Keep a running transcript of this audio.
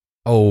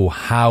Oh,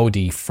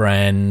 howdy,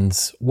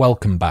 friends.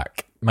 Welcome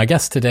back. My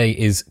guest today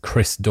is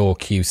Chris Daw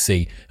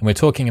QC, and we're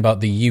talking about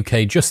the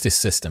UK justice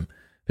system,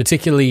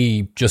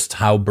 particularly just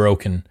how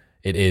broken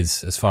it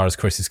is as far as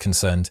Chris is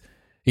concerned.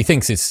 He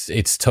thinks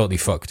it's totally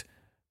fucked.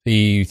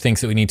 He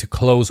thinks that we need to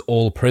close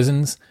all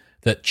prisons,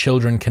 that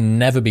children can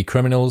never be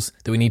criminals,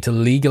 that we need to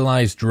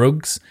legalize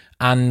drugs,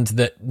 and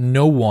that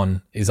no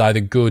one is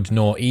either good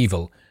nor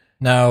evil.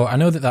 Now, I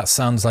know that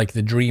sounds like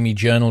the dreamy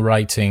journal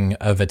writing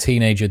of a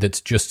teenager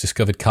that's just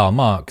discovered Karl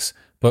Marx,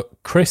 but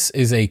Chris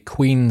is a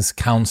Queen's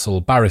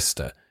Counsel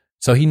barrister,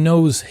 so he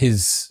knows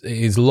his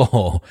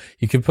law.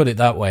 You could put it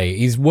that way.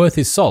 He's worth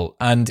his salt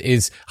and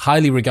is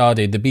highly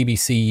regarded. The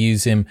BBC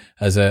use him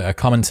as a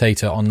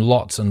commentator on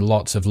lots and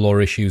lots of law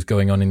issues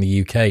going on in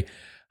the UK.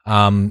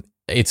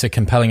 It's a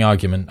compelling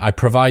argument. I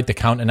provide the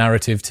counter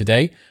narrative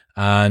today,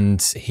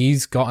 and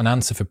he's got an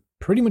answer for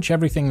pretty much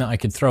everything that I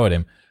could throw at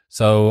him.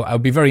 So I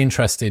would be very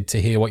interested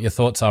to hear what your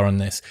thoughts are on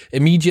this.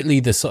 Immediately,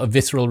 the sort of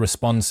visceral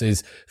response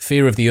is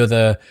fear of the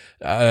other,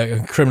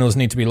 criminals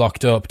need to be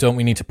locked up, don't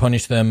we need to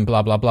punish them,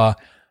 blah, blah, blah.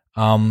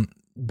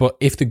 But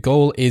if the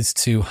goal is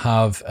to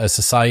have a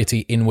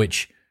society in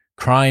which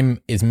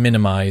crime is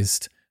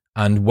minimized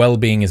and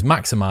well-being is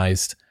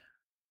maximized,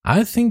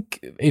 I think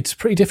it's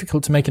pretty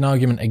difficult to make an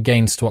argument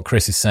against what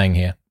Chris is saying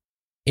here.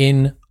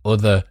 In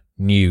other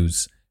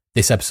news,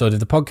 this episode of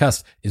the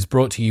podcast is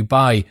brought to you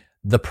by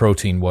The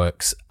Protein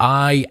Works.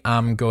 I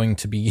am going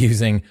to be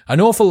using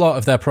an awful lot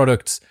of their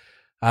products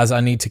as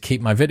I need to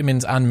keep my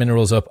vitamins and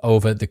minerals up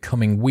over the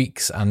coming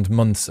weeks and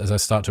months as I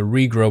start to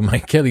regrow my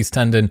Achilles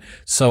tendon.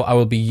 So I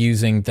will be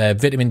using their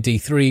vitamin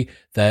D3,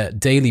 their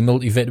daily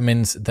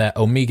multivitamins, their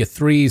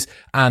omega-3s,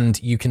 and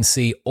you can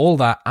see all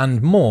that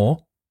and more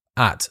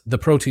at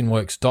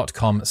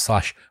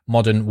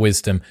theproteinworks.com/modern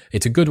wisdom.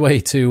 It's a good way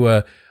to,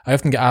 I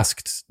often get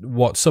asked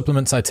what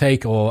supplements I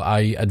take or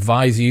I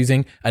advise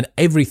using, and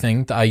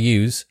everything that I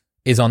use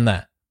is on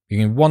there. You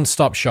can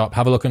one-stop shop,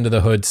 have a look under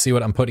the hood, see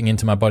what I'm putting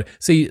into my body,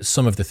 see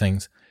some of the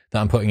things that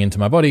I'm putting into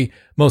my body,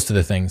 most of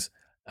the things.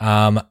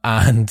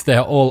 And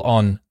they're all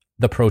on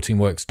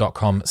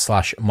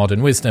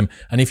theproteinworks.com/modern wisdom.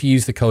 And if you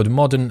use the code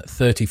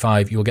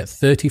MODERN35, you'll get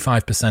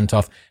 35%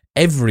 off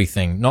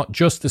everything, not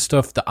just the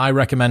stuff that I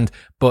recommend,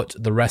 but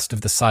the rest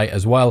of the site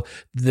as well.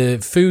 The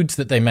foods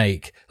that they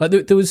make, like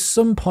there was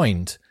some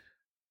point,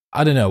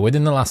 I don't know,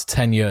 within the last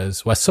 10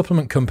 years where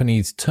supplement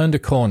companies turned a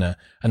corner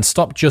and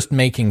stopped just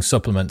making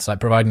supplements, like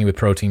providing you with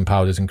protein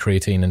powders and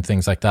creatine and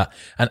things like that,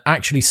 and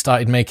actually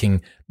started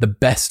making the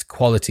best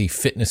quality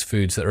fitness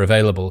foods that are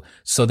available.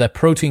 So their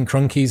protein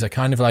crunkies are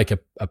kind of like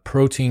a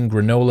protein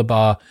granola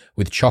bar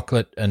with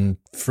chocolate and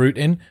fruit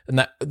in,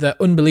 and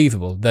they're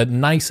unbelievable. They're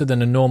nicer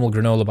than a normal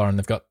granola bar, and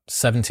they've got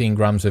 17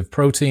 grams of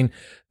protein.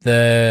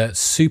 The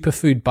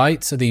superfood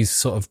bites are these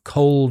sort of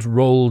cold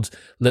rolled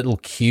little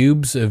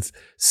cubes of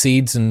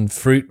seeds and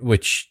fruit,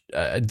 which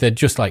they're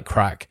just like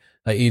crack.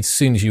 Like as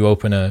soon as you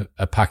open a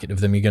packet of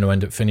them, you're going to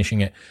end up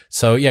finishing it.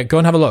 So yeah, go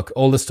and have a look.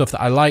 All the stuff that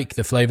I like,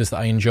 the flavors that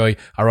I enjoy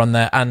are on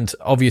there. And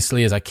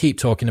obviously, as I keep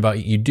talking about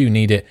it, you do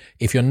need it.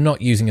 If you're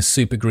not using a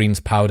Super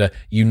Greens powder,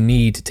 you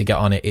need to get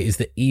on it. It is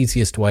the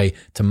easiest way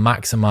to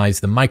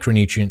maximize the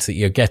micronutrients that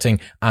you're getting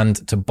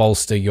and to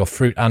bolster your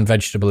fruit and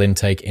vegetable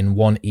intake in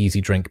one easy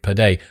drink per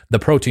day.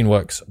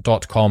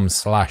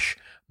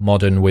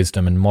 Theproteinworks.com/modern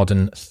wisdom and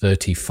modern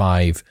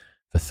 35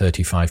 for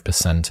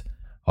 35%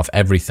 of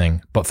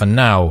everything. But for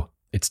now,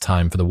 it's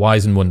time for the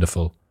wise and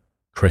wonderful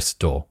Chris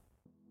Daw.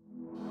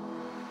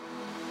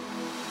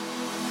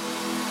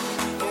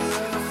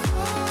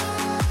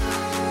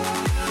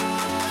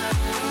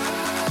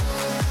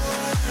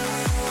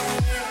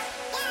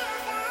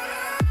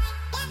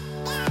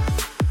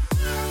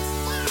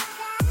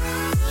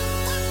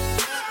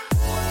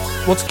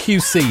 What's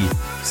QC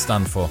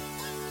stand for?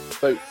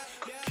 So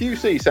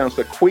QC stands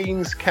for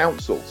Queen's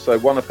Counsel, so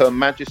one of Her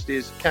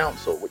Majesty's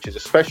Council, which is a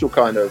special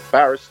kind of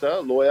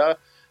barrister, lawyer,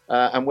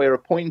 and we're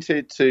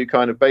appointed to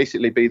kind of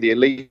basically be the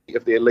elite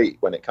of the elite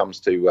when it comes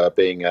to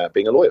being a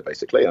lawyer,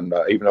 basically. And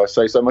even though I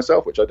say so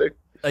myself, which I do.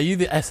 Are you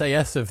the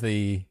SAS of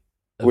the?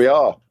 We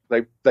are.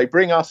 They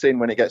bring us in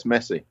when it gets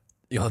messy.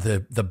 You're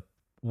the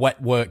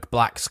wet work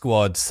black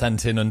squad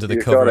sent in under the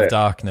cover of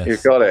darkness.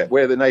 You've got it.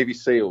 We're the Navy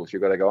SEALs.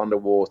 You've got to go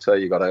underwater.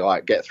 You've got to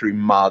like get through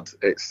mud.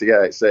 It's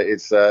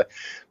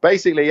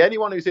basically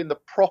anyone who's in the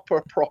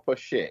proper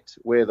shit.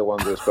 We're the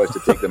ones who are supposed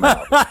to dig them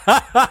out.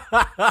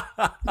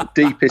 The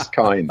deepest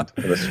kind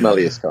and the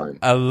smelliest kind.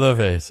 I love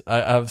it.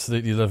 I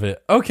absolutely love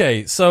it.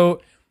 Okay,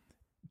 so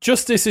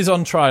justice is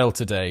on trial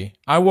today.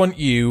 I want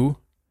you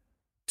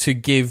to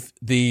give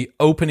the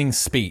opening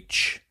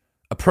speech.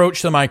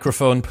 Approach the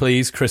microphone,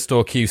 please, Chris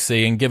Daw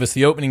QC, and give us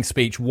the opening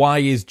speech. Why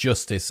is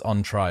justice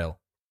on trial?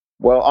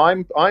 Well,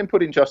 I'm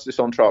putting justice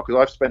on trial because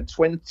I've spent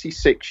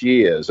 26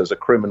 years as a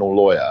criminal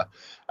lawyer,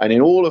 and in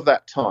all of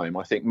that time,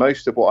 I think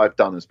most of what I've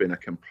done has been a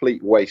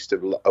complete waste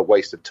of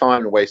time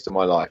and a waste of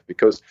my life.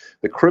 Because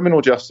the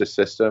criminal justice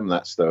system,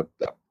 that's the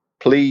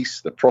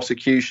police, the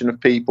prosecution of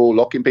people,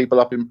 locking people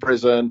up in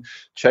prison,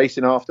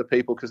 chasing after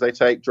people because they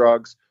take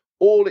drugs.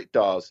 All it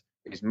does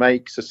is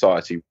make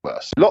society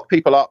worse. Lock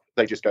people up,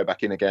 they just go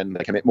back in again.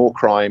 They commit more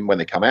crime when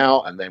they come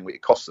out, and then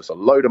it costs us a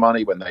load of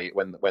money when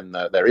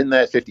they're in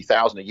there.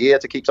 50,000 a year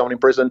to keep someone in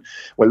prison.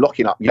 We're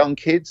locking up young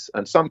kids,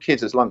 and some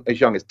kids as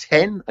young as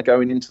 10 are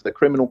going into the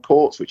criminal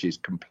courts, which is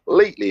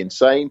completely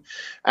insane.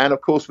 And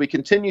of course, we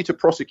continue to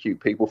prosecute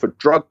people for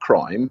drug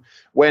crime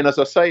when, as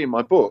I say in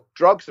my book,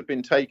 drugs have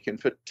been taken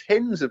for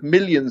tens of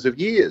millions of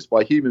years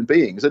by human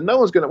beings, and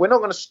we're not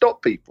going to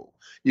stop people.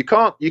 You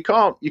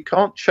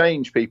can't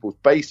change people's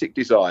basic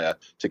desire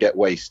to get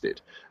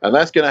wasted, and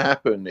that's going to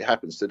happen. It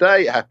happens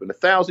today. It happened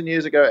 1,000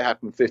 years ago. It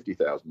happened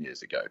 50,000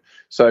 years ago.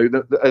 So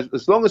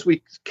as long as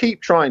we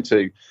keep trying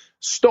to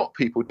stop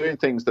people doing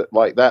things that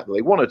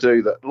they want to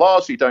do that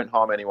largely don't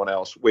harm anyone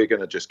else, we're going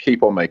to just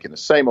keep on making the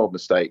same old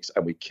mistakes,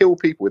 and we kill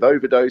people with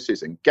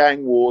overdoses and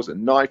gang wars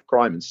and knife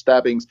crime and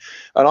stabbings,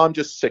 and I'm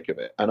just sick of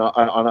it.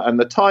 And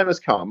the time has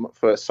come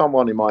for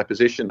someone in my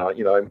position,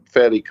 I'm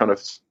fairly kind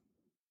of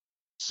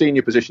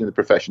senior position in the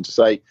profession, to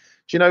say,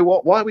 do you know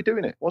what? Why are we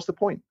doing it? What's the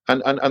point?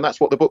 And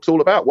that's what the book's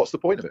all about. What's the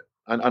point of it?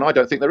 And I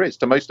don't think there is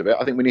to most of it.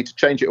 I think we need to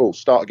change it all,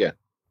 start again.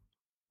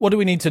 What do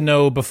we need to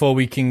know before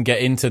we can get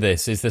into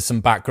this? Is there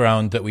some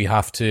background that we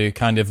have to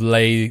kind of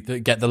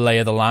get the lay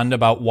of the land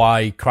about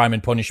why crime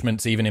and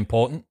punishment's even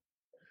important?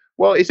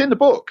 Well, it's in the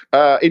book,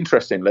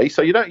 interestingly.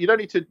 So you don't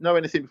need to know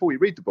anything before you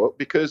read the book,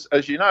 because,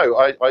 as you know,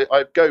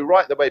 I go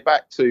right the way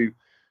back to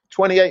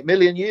 28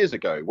 million years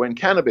ago, when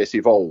cannabis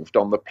evolved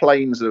on the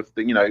plains of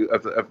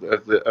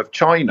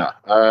China,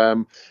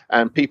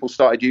 and people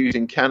started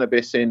using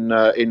cannabis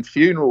in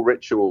funeral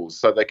rituals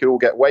so they could all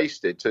get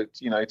wasted to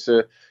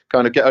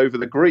kind of get over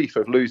the grief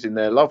of losing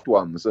their loved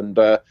ones. And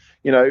I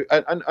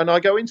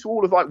go into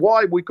all of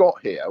why we got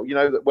here,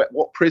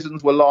 what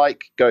prisons were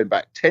like going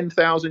back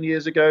 10,000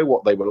 years ago,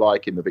 what they were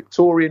like in the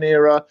Victorian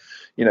era,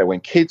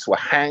 when kids were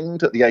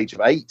hanged at the age of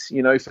 8,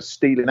 for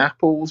stealing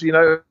apples,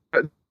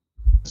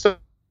 so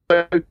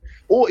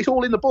it's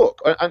all in the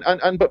book,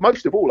 but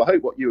most of all, I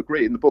hope what you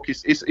agree in the book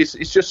is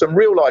just some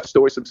real life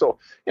stories. Some sort,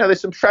 there's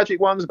some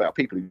tragic ones about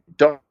people who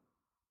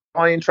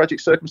die in tragic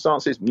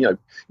circumstances.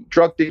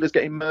 Drug dealers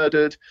getting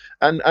murdered,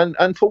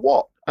 and for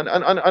what?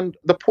 And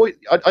the point,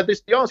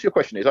 the answer to your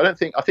question is, I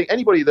think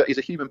anybody that is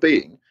a human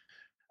being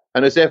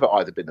and has ever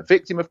either been the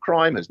victim of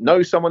crime,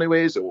 knows someone who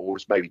is, or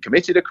has maybe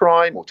committed a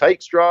crime, or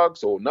takes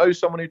drugs, or knows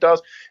someone who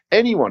does,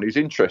 anyone who's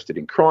interested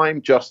in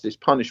crime, justice,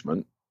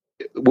 punishment,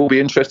 will be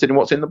interested in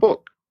what's in the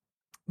book.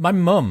 My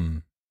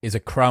mum is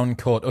a Crown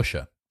Court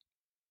usher.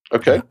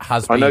 Okay.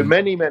 I know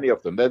many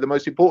of them. They're the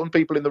most important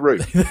people in the room.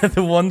 They're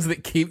the ones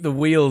that keep the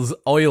wheels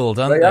oiled,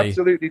 aren't they? They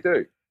absolutely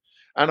do.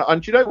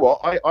 And do you know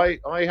what?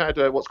 I had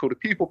what's called a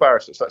pupil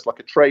barrister. So that's like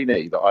a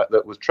trainee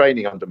that was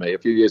training under me a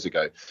few years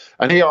ago.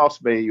 And he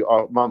asked me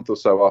a month or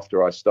so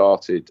after I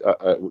started,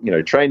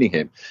 training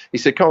him. He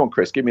said, "Come on,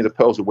 Chris, give me the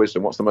pearls of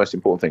wisdom. What's the most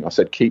important thing?" I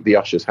said, "Keep the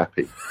ushers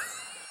happy."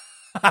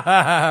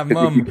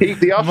 Mum, keep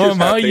the ushers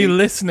happy, are you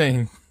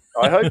listening?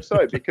 I hope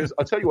so, because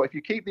I tell you what, if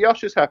you keep the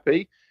ushers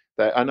happy,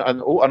 and I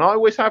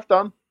always have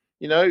done,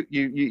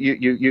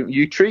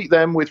 you treat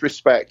them with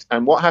respect,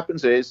 and what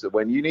happens is that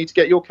when you need to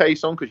get your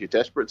case on because you're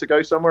desperate to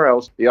go somewhere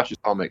else, the ushers,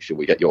 I'll make sure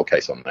we get your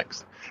case on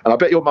next. And I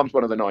bet your mum's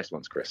one of the nice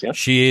ones, Chris. Yeah,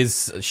 she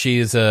is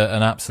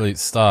an absolute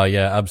star.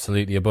 Yeah,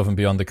 absolutely, above and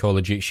beyond the Call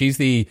of Duty. She's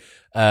the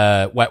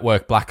wet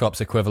work Black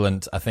Ops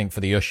equivalent, I think, for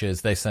the ushers.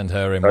 They send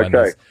her in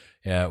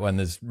when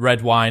there's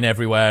red wine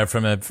everywhere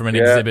from an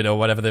exhibit or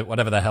whatever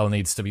the hell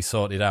needs to be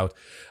sorted out.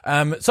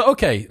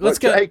 Let's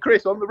get. Hey,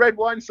 Chris, on the red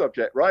wine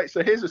subject, right?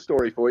 So here's a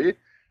story for you.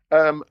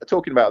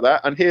 Talking about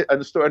that, and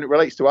the story, and it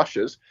relates to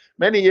ushers.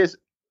 Many years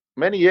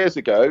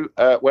ago,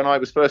 when I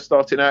was first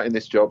starting out in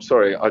this job.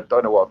 Sorry, I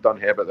don't know what I've done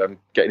here, but I'm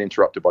getting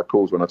interrupted by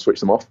calls when I switch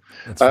them off.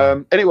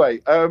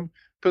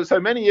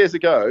 So many years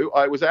ago,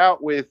 I was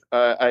out with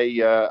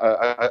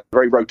a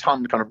very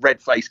rotund, kind of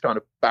red-faced kind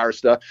of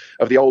barrister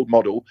of the old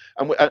model,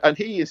 and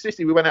he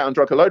insisted we went out and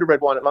drank a load of red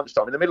wine at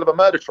lunchtime in the middle of a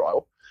murder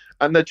trial,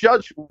 and the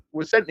judge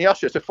sent the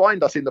usher to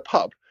find us in the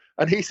pub,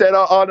 and he said,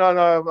 "Oh no,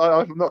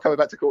 I'm not coming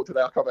back to court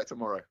today. I'll come back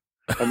tomorrow."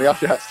 And the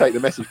usher had to take the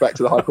message back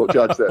to the High Court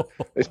judge that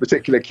this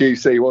particular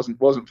QC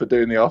wasn't for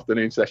doing the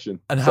afternoon session.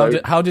 And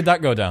how did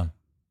that go down?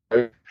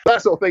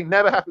 That sort of thing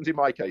never happens in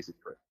my cases.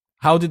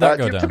 How did that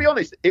go down? To be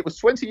honest, it was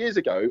 20 years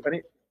ago, and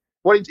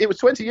it was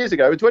 20 years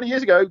ago. And 20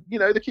 years ago, the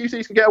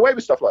QCs can get away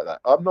with stuff like that.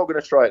 I'm not going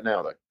to try it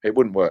now, though. It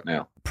wouldn't work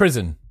now.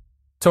 Prison.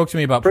 Talk to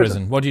me about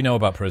prison. What do you know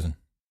about prison?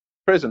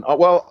 Prison.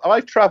 Well,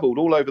 I've travelled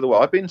all over the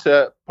world. I've been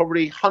to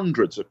probably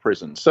hundreds of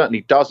prisons, certainly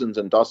dozens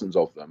and dozens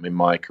of them in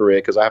my career,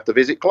 because I have to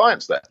visit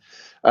clients there.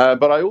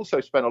 But I also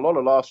spent a lot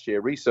of last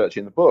year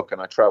researching the book, and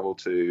I travelled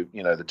to,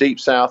 the deep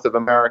south of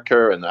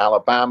America and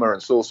Alabama,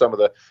 and saw some of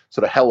the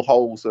sort of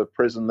hellholes of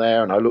prison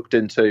there. And I looked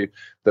into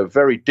the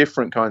very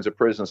different kinds of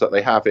prisons that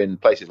they have in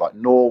places like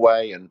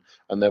Norway and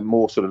the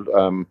more sort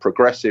of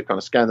progressive kind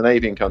of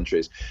Scandinavian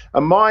countries.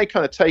 And my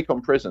kind of take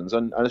on prisons,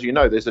 and as you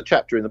know, there's a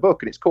chapter in the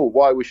book, and it's called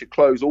 "Why We Should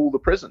Close All the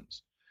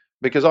Prisons."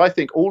 because I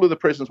think all of the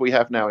prisons we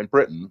have now in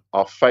Britain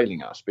are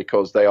failing us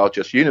because they are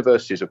just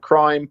universities of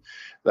crime.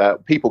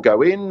 People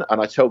go in,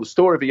 and I tell the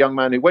story of a young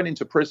man who went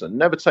into prison,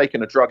 never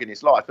taken a drug in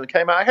his life, and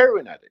came out a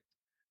heroin addict.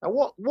 Now,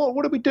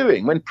 what are we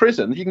doing? When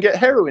prison, you can get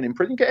heroin in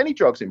prison, you can get any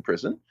drugs in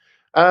prison,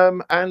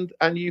 and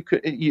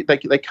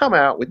they come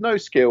out with no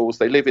skills.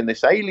 They live in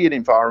this alien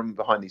environment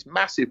behind these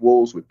massive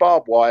walls with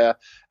barbed wire,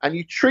 and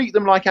you treat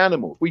them like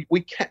animals.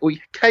 We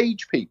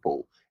cage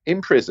people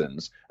in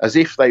prisons as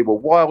if they were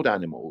wild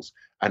animals,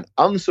 and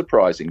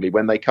unsurprisingly,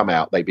 when they come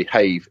out, they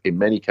behave in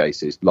many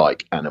cases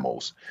like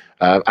animals.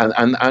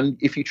 And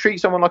if you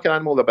treat someone like an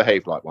animal, they'll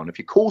behave like one. If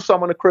you call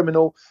someone a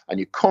criminal and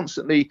you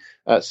constantly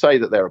say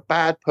that they're a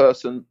bad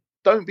person,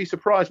 don't be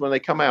surprised when they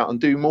come out and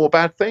do more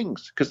bad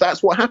things, because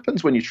that's what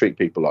happens when you treat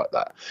people like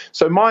that.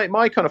 So my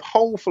kind of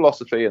whole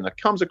philosophy, and that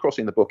comes across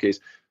in the book,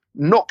 is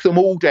knock them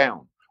all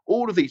down.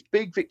 All of these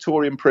big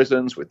Victorian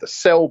prisons with the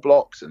cell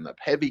blocks and the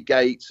heavy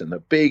gates and the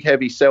big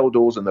heavy cell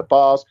doors and the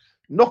bars,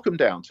 knock them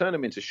down, turn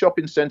them into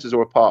shopping centres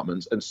or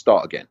apartments, and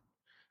start again.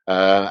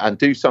 And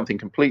do something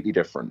completely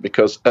different,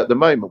 because at the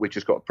moment we've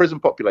just got a prison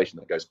population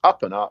that goes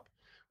up and up.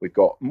 We've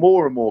got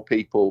more and more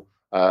people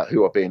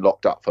who are being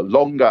locked up for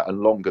longer and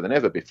longer than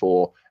ever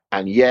before.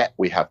 And yet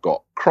we have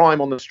got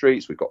crime on the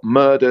streets, we've got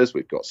murders,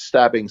 we've got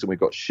stabbings, and we've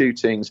got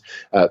shootings.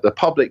 The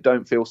public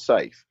don't feel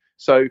safe.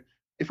 So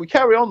if we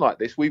carry on like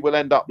this, we will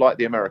end up like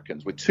the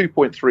Americans, with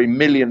 2.3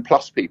 million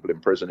plus people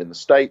in prison in the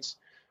States,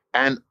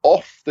 and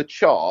off the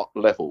chart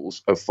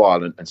levels of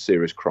violent and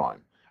serious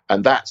crime.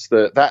 And that's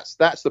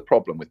the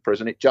problem with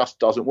prison. It just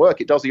doesn't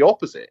work. It does the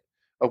opposite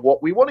of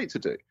what we want it to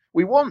do.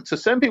 We want to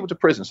send people to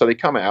prison so they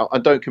come out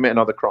and don't commit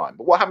another crime.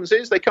 But what happens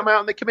is they come out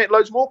and they commit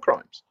loads more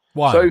crimes.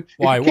 Why? So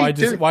why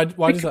does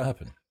that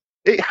happen?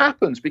 It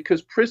happens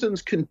because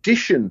prisons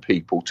condition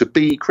people to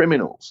be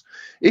criminals.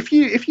 If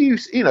you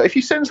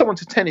send someone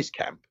to tennis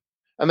camp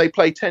and they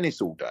play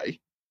tennis all day,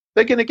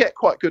 they're going to get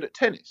quite good at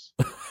tennis.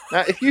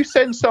 Now, if you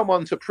send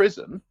someone to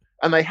prison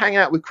and they hang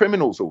out with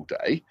criminals all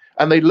day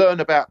and they learn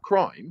about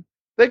crime,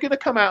 they're going to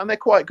come out and they're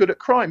quite good at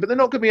crime, but they're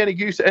not going to be any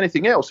use at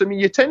anything else. I mean,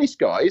 your tennis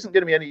guy isn't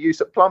going to be any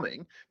use at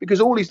plumbing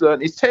because all he's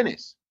learned is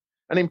tennis.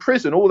 And in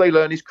prison, all they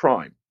learn is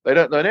crime. They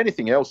don't learn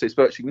anything else. There's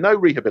virtually no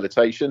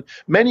rehabilitation.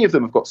 Many of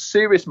them have got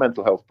serious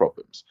mental health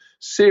problems,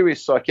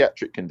 serious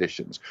psychiatric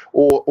conditions,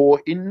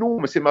 or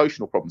enormous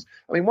emotional problems.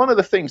 I mean, one of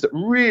the things that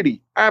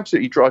really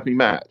absolutely drive me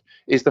mad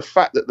is the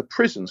fact that the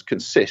prisons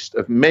consist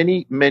of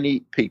many, many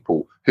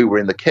people who were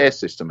in the care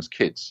system as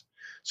kids.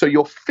 So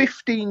you're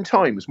 15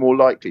 times more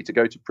likely to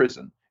go to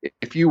prison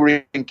if you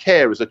were in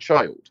care as a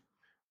child.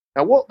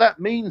 Now, what that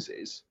means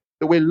is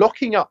that we're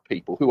locking up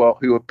people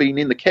who have been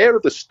in the care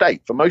of the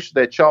state for most of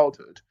their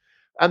childhood,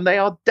 and they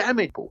are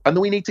damagable, and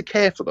we need to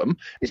care for them.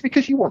 It's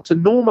because you want to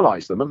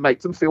normalise them and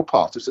make them feel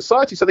part of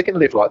society so they can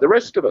live like the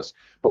rest of us.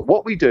 But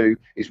what we do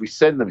is we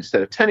send them,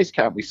 instead of tennis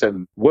camp, we send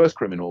them worse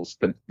criminals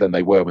than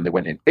they were when they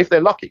went in, if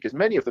they're lucky, because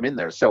many of them in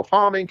there are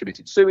self-harming,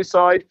 committed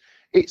suicide.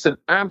 It's an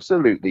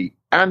absolutely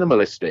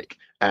animalistic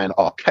and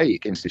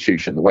archaic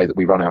institution, the way that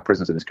we run our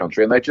prisons in this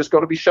country, and they've just got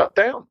to be shut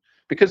down.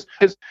 Because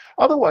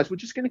otherwise we're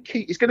just going to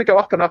it's going to go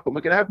up and up, and we're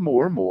going to have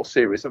more and more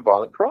serious and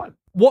violent crime.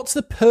 What's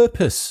the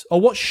purpose,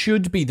 or what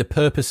should be the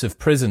purpose of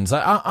prisons?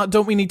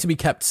 Don't we need to be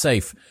kept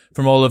safe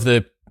from all of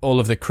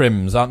the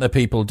crims? Aren't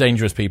there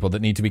dangerous people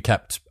that need to be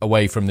kept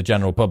away from the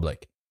general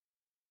public?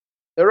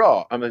 There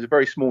are, and there's a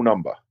very small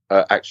number,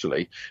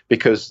 actually,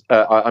 because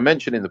I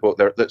mentioned in the book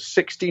that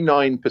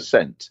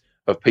 69%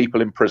 of people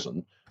in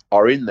prison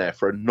are in there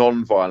for a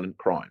non-violent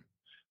crime.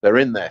 They're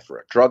in there for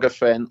a drug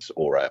offence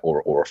or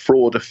a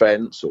fraud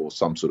offence or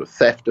some sort of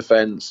theft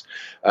offence,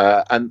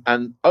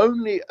 and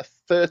only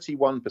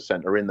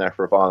 31% are in there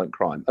for a violent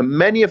crime. And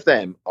many of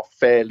them are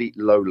fairly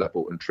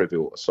low-level and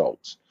trivial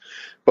assaults.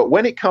 But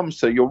when it comes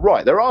to, you're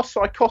right, there are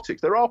psychotics.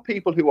 There are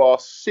people who are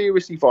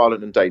seriously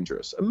violent and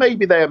dangerous, and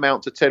maybe they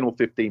amount to 10 or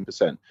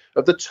 15%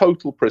 of the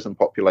total prison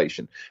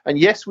population. And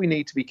yes, we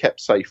need to be kept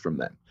safe from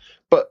them.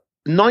 But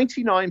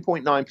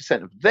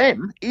 99.9% of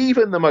them,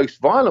 even the most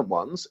violent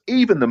ones,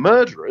 even the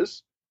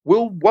murderers,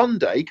 will one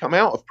day come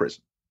out of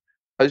prison.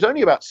 There's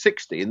only about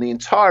 60 in the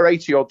entire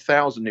 80-odd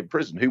thousand in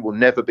prison who will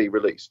never be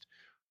released.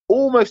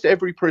 Almost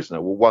every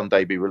prisoner will one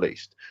day be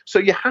released. So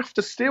you have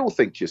to still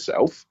think to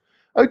yourself,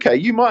 okay,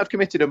 you might have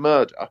committed a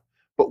murder,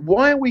 but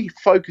why are we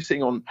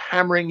focusing on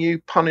hammering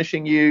you,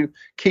 punishing you,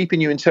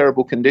 keeping you in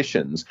terrible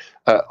conditions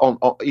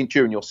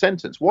during your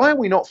sentence? Why are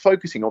we not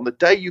focusing on the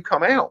day you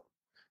come out?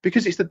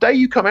 Because it's the day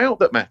you come out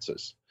that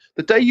matters.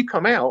 The day you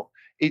come out,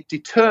 it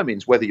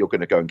determines whether you're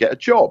going to go and get a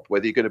job,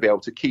 whether you're going to be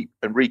able to keep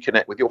and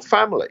reconnect with your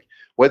family,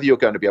 whether you're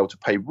going to be able to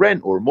pay rent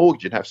or a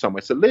mortgage and have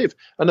somewhere to live.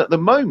 And at the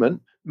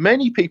moment,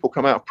 many people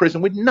come out of prison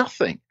with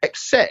nothing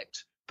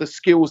except the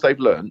skills they've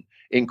learned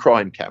in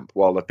crime camp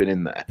while they've been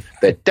in there.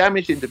 They're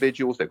damaged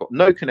individuals. They've got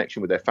no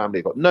connection with their family.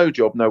 They've got no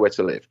job, nowhere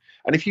to live.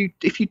 And if you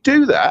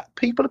do that,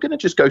 people are going to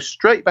just go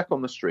straight back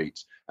on the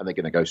streets, and they're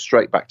going to go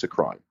straight back to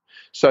crime.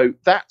 So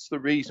that's the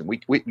reason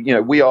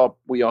we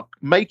are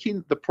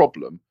making the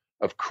problem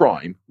of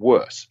crime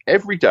worse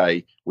every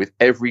day with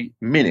every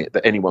minute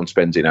that anyone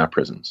spends in our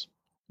prisons.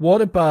 What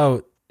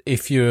about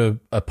if you're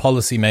a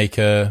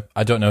policymaker?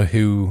 I don't know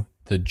who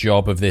the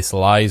job of this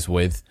lies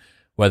with,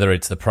 whether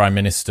it's the Prime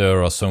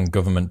Minister or some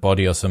government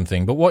body or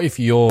something. But what if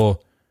you're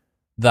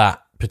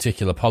that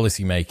particular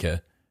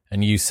policymaker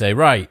and you say,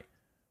 right,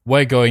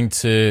 we're going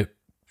to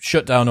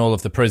shut down all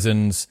of the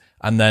prisons,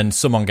 and then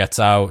someone gets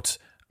out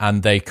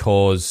and they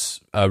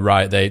cause a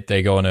riot,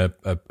 they go on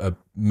a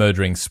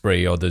murdering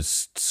spree, or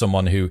there's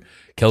someone who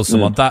kills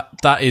someone.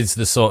 That is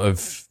the sort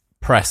of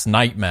press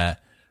nightmare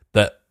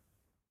that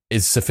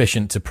is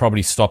sufficient to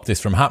probably stop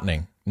this from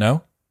happening,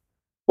 no?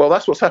 Well,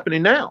 that's what's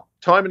happening now.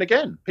 Time and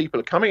again, people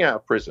are coming out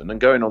of prison and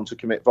going on to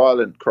commit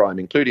violent crime,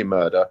 including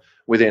murder,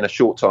 within a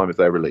short time of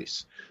their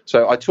release.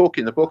 So I talk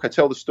in the book, I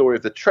tell the story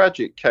of the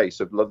tragic case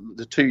of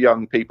the two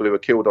young people who were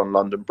killed on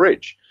London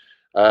Bridge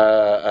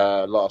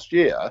last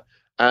year.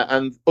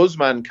 And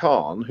Usman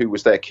Khan, who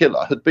was their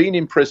killer, had been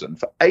in prison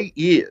for 8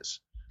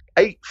 years.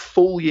 8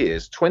 full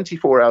years,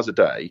 24 hours a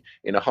day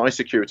in a high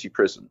security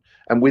prison.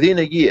 And within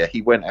a year,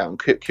 he went out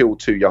and killed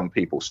 2 young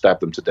people,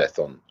 stabbed them to death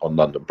on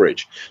London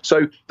Bridge.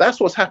 So that's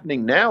what's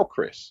happening now,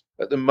 Chris.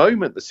 At the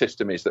moment, the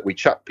system is that we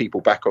chuck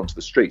people back onto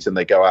the streets and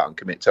they go out and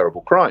commit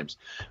terrible crimes.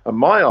 And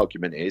my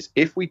argument is,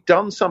 if we'd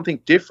done something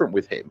different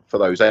with him for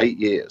those 8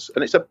 years,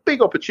 and it's a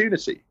big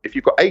opportunity if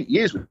you've got 8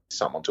 years with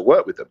someone to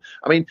work with them.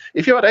 I mean,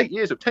 if you had 8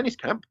 years of tennis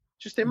camp,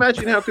 just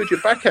imagine how good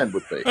your backhand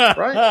would be,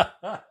 right?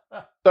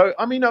 So,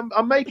 I mean,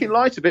 I'm making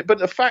light of it, but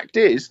the fact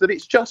is that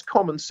it's just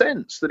common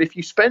sense that if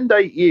you spend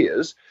 8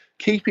 years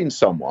keeping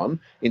someone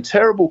in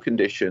terrible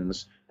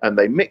conditions and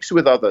they mix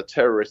with other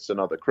terrorists and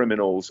other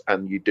criminals,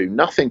 and you do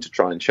nothing to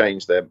try and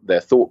change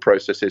their thought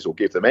processes or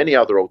give them any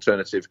other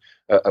alternative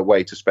a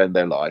way to spend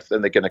their life,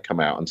 then they're going to come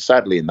out. And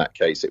sadly, in that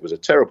case, it was a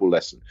terrible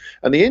lesson.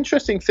 And the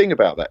interesting thing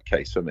about that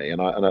case for me, and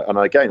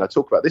again, I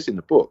talk about this in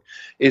the book,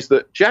 is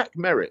that Jack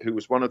Merritt, who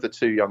was one of the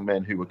 2 young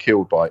men who were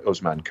killed by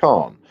Usman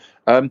Khan,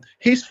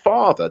 his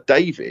father,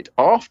 David,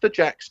 after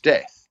Jack's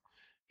death,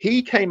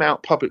 he came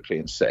out publicly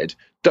and said,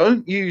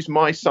 don't use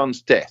my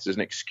son's death as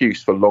an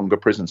excuse for longer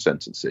prison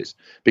sentences,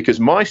 because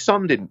my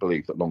son didn't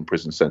believe that long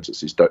prison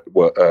sentences don't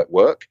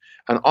work,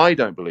 and I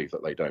don't believe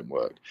that they don't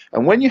work.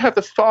 And when you have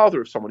the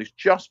father of someone who's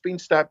just been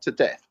stabbed to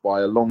death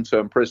by a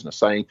long-term prisoner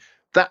saying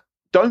that,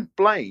 don't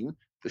blame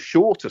the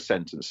shorter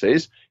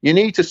sentences, you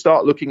need to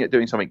start looking at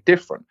doing something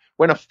different.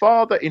 When a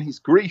father in his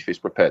grief is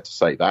prepared to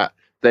say that,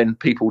 then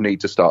people need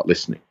to start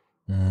listening.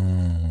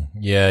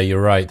 Yeah,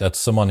 you're right. That's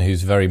someone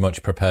who's very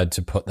much prepared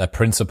to put their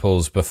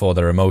principles before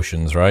their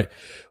emotions, right?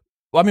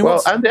 Well, I mean,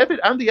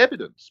 and the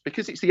evidence,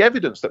 because it's the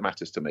evidence that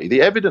matters to me.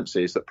 The evidence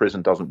is that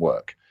prison doesn't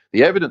work.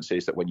 The evidence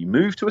is that when you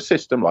move to a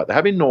system like they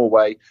have in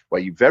Norway,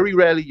 where you very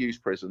rarely use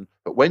prison,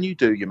 but when you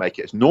do, you make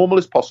it as normal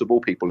as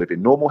possible. People live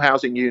in normal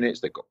housing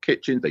units. They've got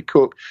kitchens. They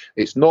cook.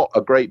 It's not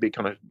a great big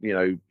kind of,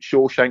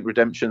 Shawshank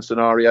Redemption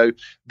scenario.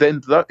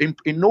 Then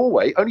in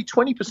Norway, only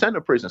 20%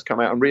 of prisoners come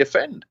out and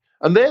reoffend.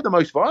 And they're the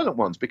most violent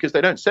ones because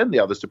they don't send the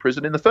others to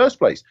prison in the first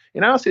place.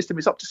 In our system,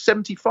 it's up to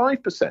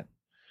 75%.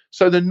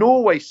 So the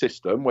Norway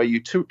system, where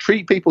you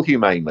treat people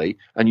humanely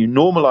and you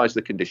normalize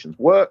the conditions,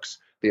 works.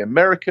 The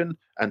American,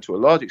 and to a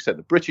large extent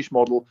the British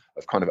model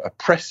of kind of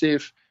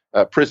oppressive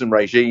prison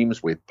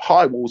regimes with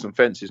high walls and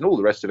fences and all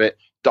the rest of it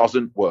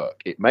doesn't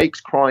work. It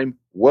makes crime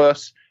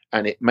worse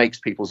and it makes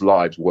people's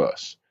lives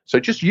worse.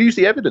 So just use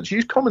the evidence,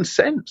 use common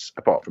sense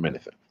apart from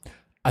anything.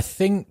 I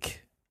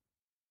think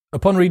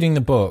upon reading the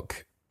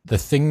book, the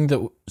thing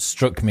that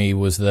struck me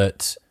was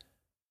that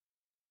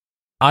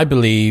I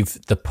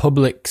believe the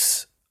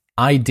public's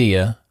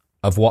idea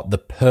of what the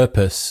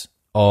purpose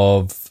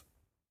of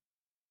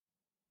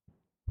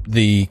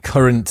the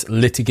current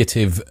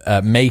litigative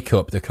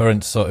makeup, the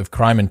current sort of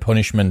crime and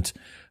punishment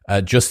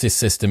justice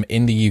system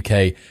in the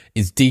UK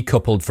is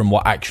decoupled from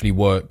what actually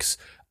works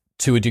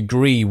to a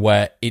degree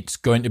where it's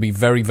going to be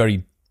very,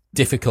 very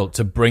difficult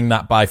to bring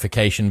that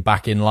bifurcation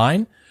back in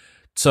line.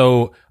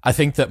 So I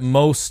think that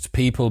most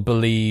people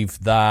believe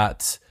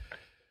that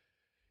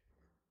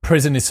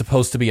prison is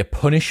supposed to be a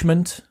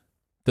punishment,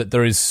 that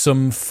there is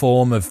some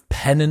form of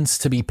penance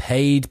to be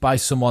paid by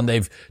someone.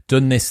 They've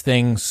done this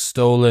thing,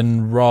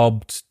 stolen,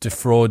 robbed,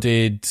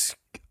 defrauded,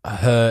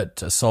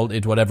 hurt,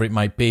 assaulted, whatever it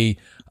might be.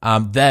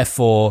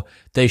 Therefore,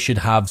 they should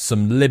have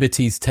some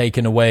liberties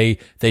taken away.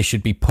 They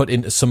should be put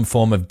into some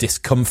form of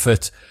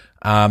discomfort,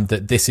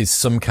 that this is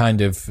some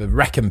kind of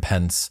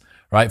recompense,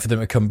 right, for them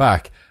to come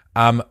back.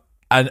 And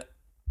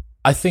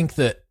I think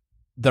that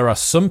there are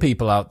some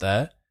people out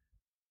there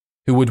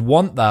who would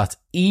want that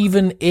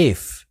even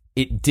if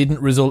it didn't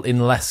result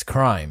in less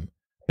crime,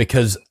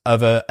 because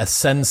of a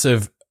sense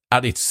of,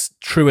 at its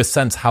truest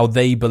sense, how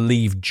they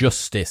believe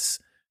justice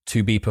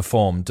to be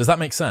performed. Does that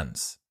make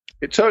sense?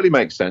 It totally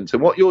makes sense.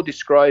 And what you're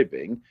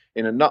describing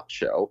in a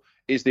nutshell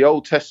is the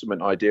Old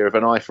Testament idea of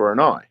an eye for an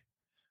eye.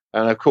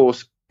 And of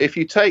course, if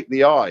you take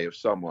the eye of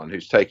someone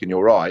who's taken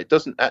your eye, it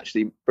doesn't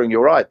actually bring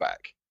your eye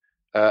back.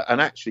 And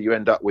actually you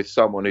end up with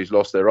someone who's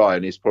lost their eye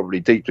and is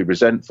probably deeply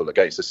resentful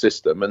against the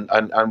system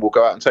and will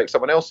go out and take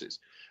someone else's.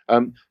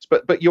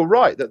 But you're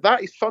right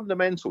that is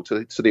fundamental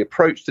to the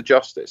approach to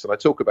justice. And I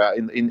talk about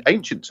in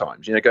ancient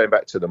times, going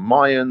back to the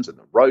Mayans and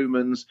the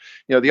Romans,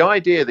 the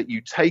idea that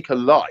you take a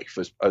life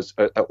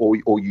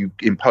or you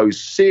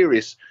impose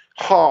serious,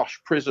 harsh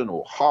prison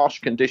or harsh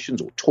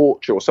conditions or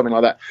torture or something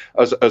like that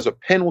as a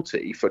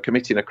penalty for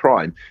committing a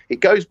crime. It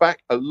goes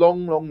back a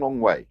long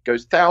way. It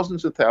goes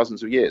thousands and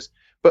thousands of years.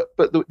 But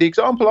the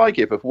example I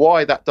give of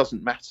why that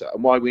doesn't matter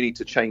and why we need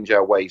to change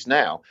our ways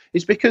now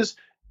is because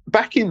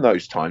back in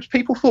those times,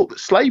 people thought that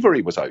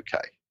slavery was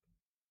okay.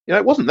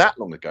 It wasn't that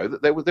long ago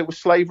that there was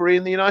slavery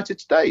in the United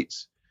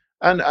States.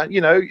 And,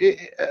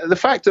 the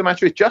fact of the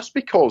matter is, just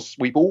because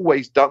we've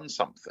always done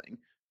something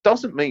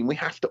doesn't mean we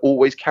have to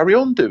always carry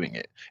on doing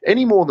it.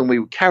 Any more than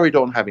we carried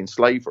on having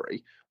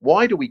slavery,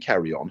 why do we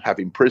carry on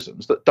having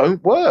prisons that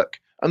don't work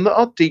and that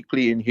are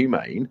deeply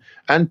inhumane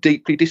and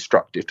deeply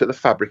destructive to the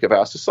fabric of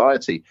our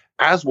society,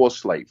 as was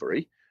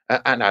slavery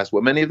and as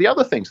were many of the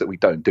other things that we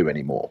don't do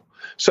anymore?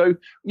 So,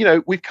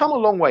 we've come a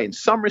long way in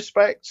some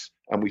respects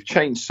and we've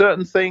changed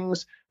certain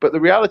things. But the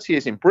reality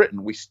is, in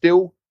Britain, we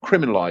still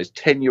criminalise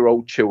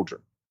 10-year-old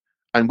children.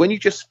 And when you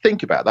just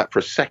think about that for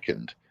a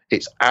second,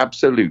 it's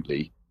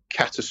absolutely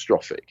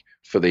catastrophic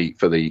for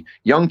the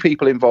young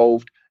people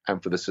involved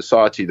and for the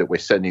society that we're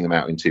sending them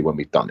out into when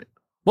we've done it.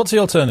 What's the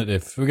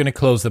alternative? We're going to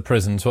close the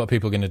prisons. What are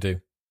people going to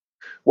do?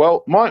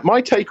 Well,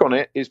 my take on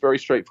it is very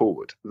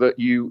straightforward, that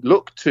you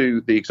look to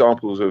the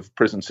examples of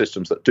prison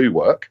systems that do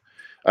work,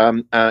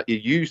 you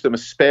use them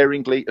as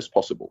sparingly as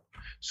possible.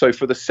 So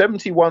for the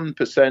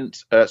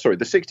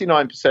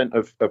 69%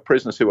 of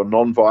prisoners who are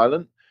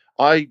non-violent,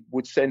 I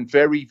would send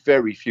very,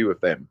 very few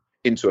of them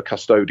into a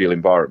custodial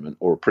environment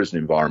or a prison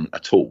environment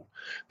at all,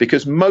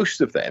 because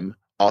most of them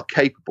are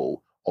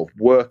capable of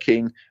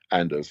working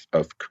and of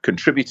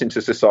contributing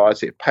to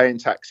society, of paying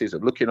taxes,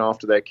 of looking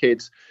after their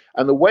kids.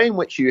 And the way in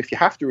which if you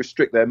have to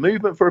restrict their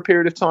movement for a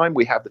period of time,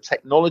 we have the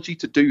technology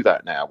to do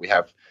that now. We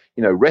have,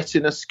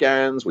 retina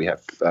scans, we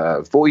have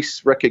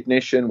voice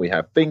recognition, we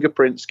have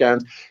fingerprint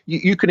scans.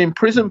 You can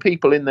imprison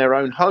people in their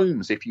own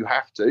homes if you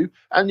have to,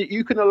 and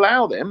you can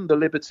allow them the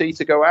liberty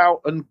to go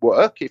out and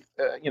work if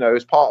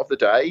as part of the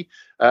day,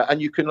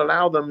 and you can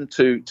allow them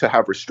to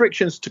have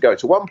restrictions to go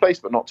to one place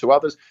but not to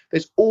others.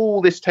 There's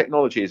all this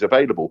technology is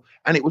available,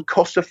 and it would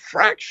cost a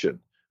fraction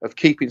of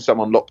keeping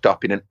someone locked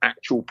up in an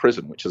actual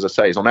prison, which, as I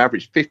say, is on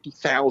average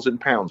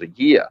 £50,000 a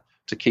year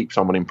to keep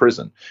someone in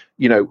prison.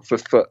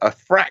 For a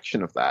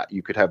fraction of that,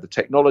 you could have the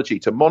technology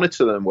to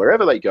monitor them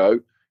wherever they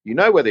go. You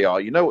know where they are,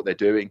 you know what they're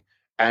doing,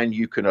 and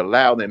you can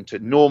allow them to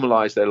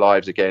normalize their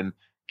lives again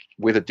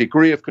with a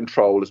degree of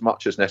control as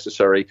much as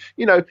necessary.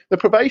 The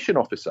probation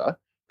officer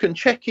can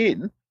check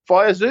in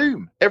via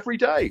Zoom every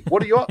day.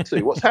 What are you up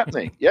to? What's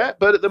happening? Yeah.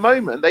 But at the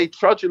moment, they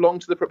trudge along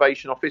to the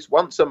probation office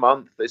once a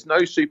month. There's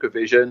no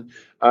supervision.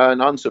 And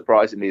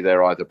unsurprisingly,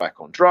 they're either back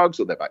on drugs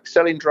or they're back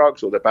selling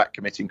drugs or they're back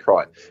committing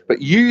crime.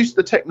 But use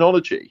the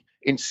technology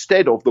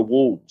instead of the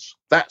walls.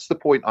 That's the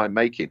point I'm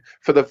making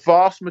for the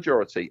vast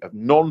majority of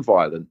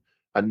non-violent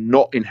and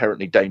not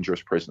inherently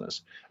dangerous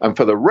prisoners. And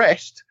for the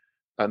rest,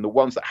 and the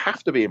ones that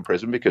have to be in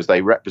prison because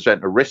they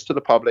represent a risk to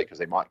the public, because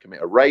they might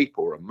commit a rape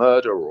or a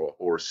murder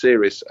or a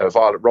serious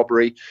violent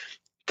robbery,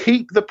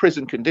 keep the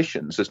prison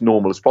conditions as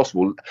normal as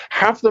possible.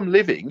 Have them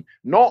living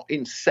not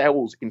in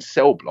cells, in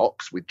cell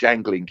blocks with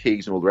jangling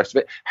keys and all the rest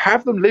of it.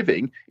 Have them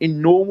living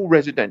in normal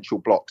residential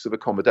blocks of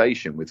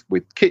accommodation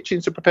with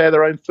kitchens to prepare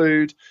their own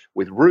food,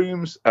 with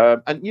rooms.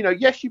 And,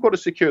 yes, you've got to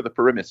secure the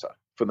perimeter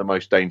from the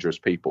most dangerous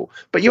people,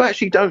 but you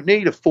actually don't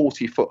need a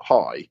 40-foot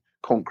high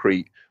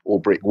concrete or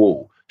brick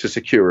wall to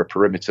secure a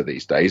perimeter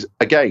these days.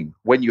 Again,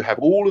 when you have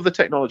all of the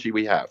technology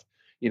we have,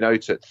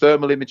 to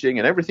thermal imaging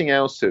and everything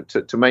else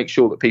to make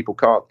sure that people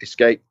can't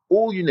escape,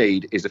 all you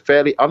need is a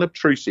fairly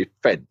unobtrusive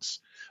fence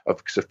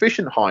of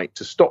sufficient height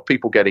to stop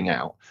people getting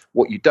out.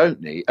 What you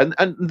don't need,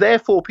 and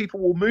therefore people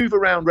will move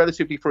around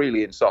relatively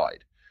freely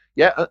inside.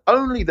 Yeah, and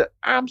only the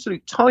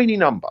absolute tiny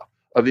number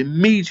of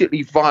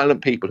immediately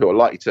violent people who are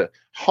likely to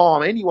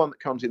harm anyone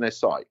that comes in their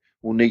sight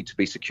will need to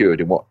be secured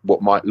in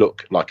what might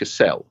look like a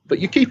cell. But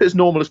you keep it as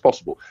normal as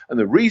possible. And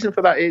the reason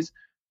for that is,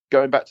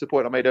 going back to the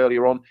point I made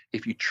earlier on,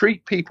 if you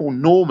treat people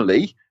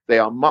normally, they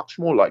are much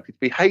more likely to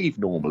behave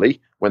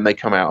normally when they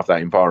come out of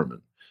that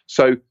environment.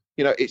 So,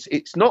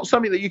 it's not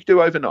something that you can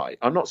do overnight.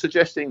 I'm not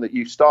suggesting that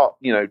you start,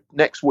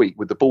 next week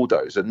with the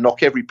bulldozer and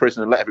knock every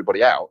prison and let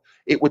everybody out.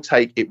 It would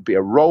be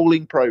a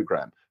rolling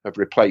program of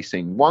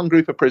replacing one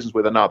group of prisons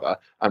with another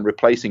and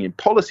replacing in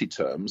policy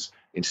terms,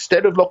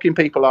 instead of locking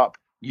people up,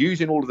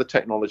 using all of the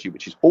technology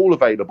which is all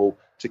available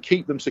to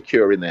keep them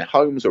secure in their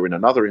homes or in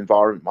another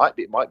environment.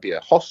 It might be a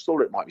hostel,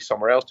 or it might be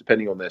somewhere else,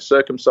 depending on their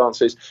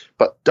circumstances.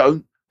 But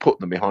don't put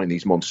them behind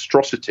these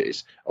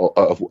monstrosities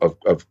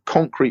of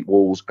concrete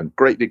walls and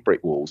great big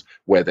brick walls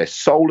where their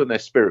soul and their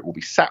spirit will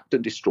be sapped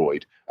and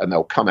destroyed, and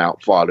they'll come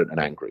out violent and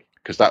angry,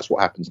 because that's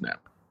what happens now.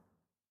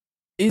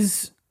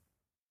 Is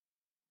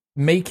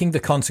making the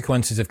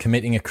consequences of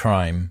committing a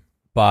crime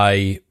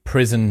by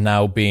prison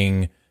now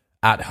being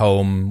at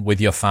home with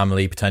your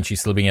family, potentially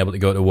still being able to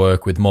go to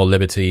work with more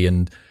liberty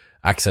and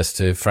access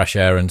to fresh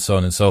air and so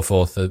on and so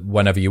forth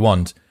whenever you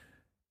want.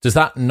 Does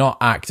that not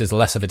act as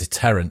less of a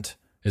deterrent?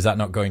 Is that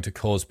not going to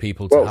cause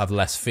people to have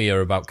less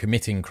fear about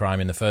committing crime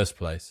in the first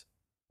place?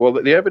 Well,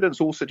 the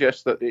evidence all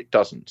suggests that it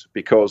doesn't,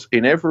 because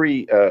in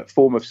every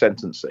form of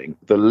sentencing,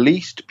 the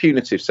least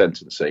punitive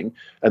sentencing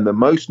and the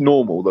most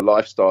normal the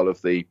lifestyle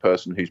of the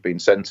person who's been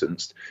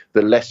sentenced,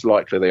 the less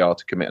likely they are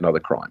to commit another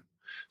crime.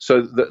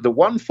 So the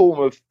one form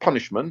of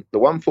punishment, the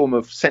one form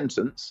of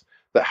sentence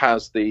that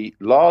has the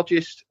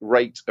largest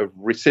rate of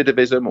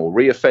recidivism or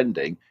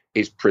reoffending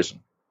is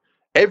prison.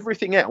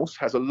 Everything else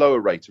has a lower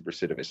rate of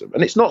recidivism.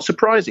 And it's not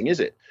surprising, is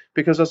it?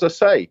 Because, as I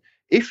say,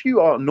 if you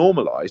are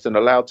normalized and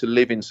allowed to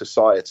live in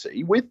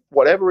society with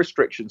whatever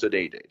restrictions are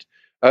needed,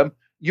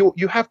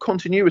 you have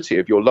continuity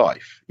of your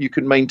life. You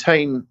can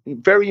maintain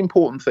very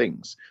important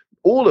things.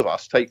 All of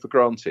us take for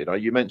granted,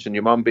 you mentioned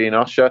your mum being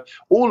usher,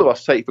 all of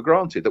us take for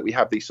granted that we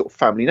have these sort of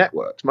family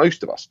networks.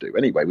 Most of us do.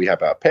 Anyway, we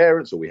have our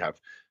parents, or we have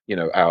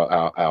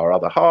our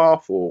other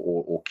half,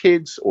 or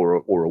kids, or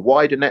a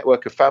wider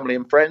network of family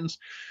and friends.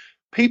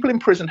 People in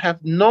prison have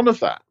none of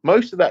that.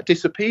 Most of that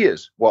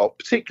disappears,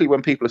 particularly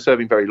when people are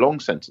serving very long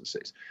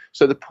sentences.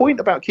 So the point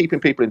about keeping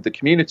people in the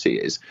community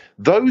is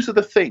those are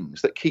the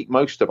things that keep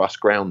most of us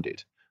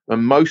grounded.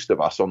 And most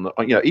of us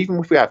even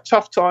if we have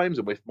tough times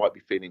and we might be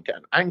feeling kind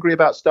of angry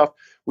about stuff,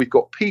 we've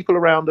got people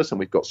around us and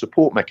we've got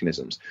support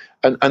mechanisms.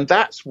 And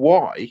that's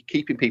why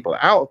keeping people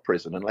out of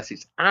prison, unless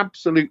it's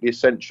absolutely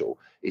essential,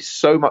 is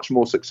so much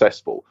more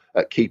successful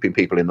at keeping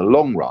people in the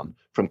long run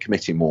from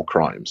committing more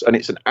crimes. And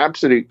it's an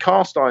absolute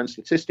cast iron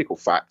statistical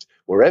fact,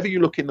 wherever you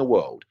look in the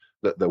world,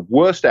 that the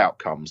worst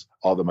outcomes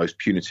are the most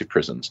punitive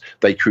prisons.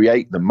 They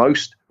create the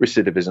most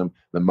recidivism,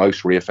 the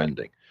most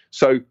reoffending.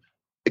 So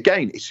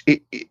again,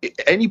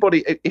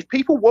 anybody, if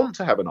people want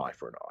to have an eye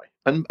for an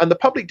eye, and the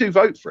public do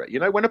vote for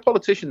it, when a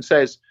politician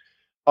says,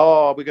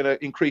 we're going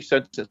to increase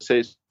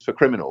sentences for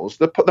criminals,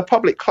 the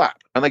public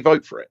clap and they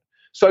vote for it.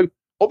 So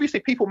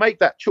obviously people make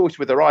that choice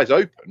with their eyes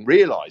open,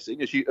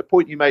 realizing, a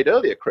point you made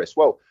earlier, Chris,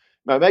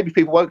 maybe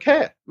people won't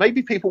care.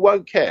 Maybe people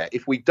won't care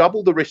if we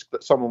double the risk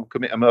that someone will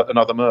commit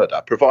another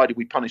murder, provided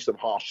we punish them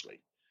harshly.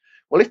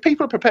 Well, if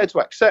people are prepared to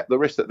accept the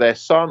risk that their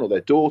son or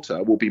their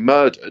daughter will be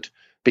murdered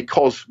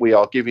because we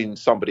are giving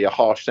somebody a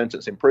harsh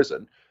sentence in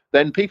prison,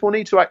 then people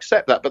need to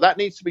accept that. But that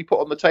needs to be put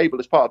on the table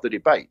as part of the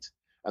debate.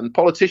 And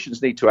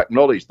politicians need to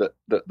acknowledge that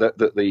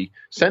the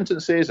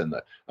sentences and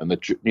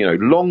the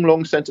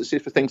long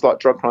sentences for things like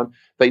drug crime,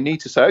 they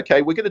need to say,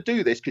 okay, we're going to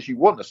do this because you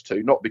want us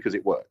to, not because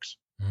it works.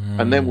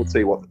 And then we'll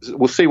see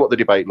what the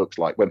debate looks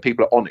like when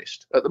people are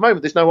honest. At the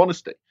moment, there's no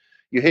honesty.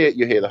 You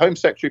hear the Home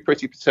Secretary,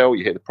 Priti Patel,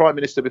 you hear the Prime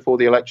Minister before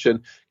the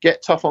election,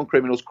 get tough on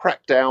criminals,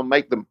 crack down,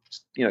 make them,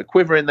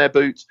 quiver in their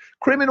boots.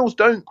 Criminals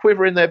don't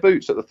quiver in their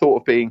boots at the thought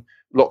of being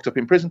locked up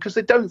in prison because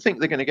they don't think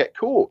they're going to get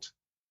caught.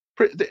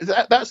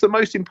 That's the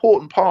most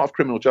important part of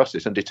criminal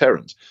justice and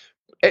deterrence.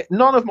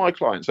 None of my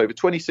clients over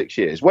 26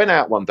 years went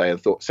out one day and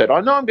said,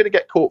 I know I'm going to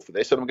get caught for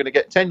this and I'm going to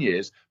get 10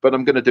 years, but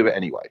I'm going to do it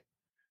anyway.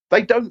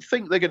 They don't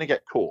think they're going to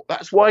get caught.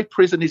 That's why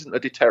prison isn't a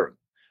deterrent.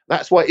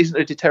 That's why it isn't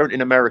a deterrent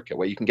in America,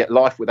 where you can get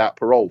life without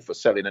parole for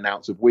selling an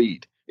ounce of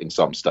weed in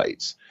some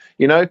states.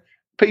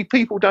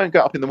 People don't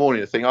get up in the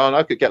morning and think,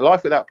 I could get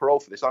life without parole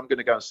for this. I'm going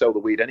to go and sell the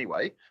weed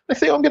anyway. They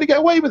think I'm going to get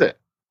away with it.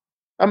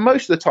 And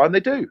most of the time they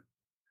do.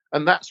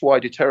 And that's why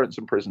deterrence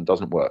in prison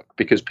doesn't work,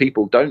 because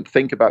people don't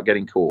think about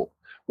getting caught.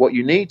 What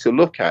you need to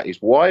look at is,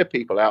 why are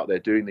people out there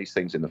doing these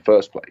things in the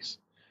first place?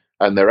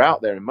 And they're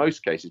out there in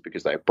most cases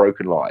because they have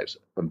broken lives,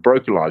 and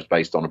broken lives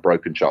based on a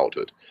broken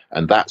childhood.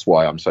 And that's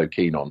why I'm so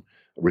keen on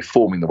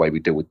reforming the way we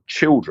deal with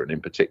children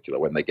in particular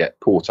when they get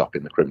caught up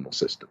in the criminal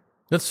system.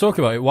 Let's talk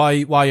about it.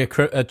 Why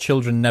are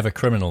children never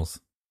criminals?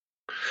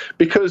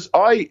 Because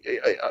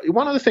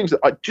one of the things that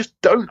I just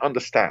don't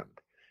understand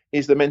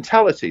is the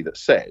mentality that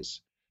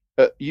says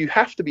you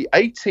have to be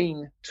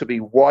 18 to be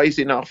wise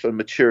enough and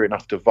mature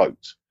enough to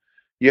vote.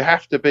 You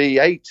have to be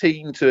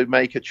 18 to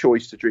make a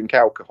choice to drink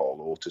alcohol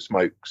or to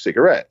smoke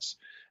cigarettes.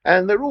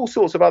 And there are all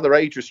sorts of other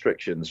age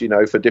restrictions,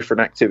 for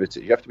different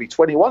activities. You have to be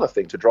 21, I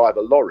think, to drive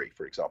a lorry,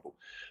 for example.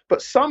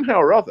 But somehow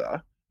or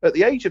other, at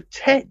the age of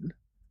 10,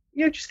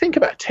 just think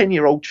about a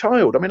 10-year-old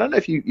child. I mean, I don't know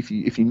if you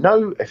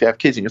have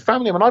kids in your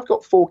family. I mean, I've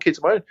got 4 kids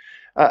of my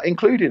own,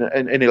 including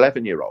an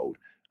 11-year-old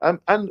and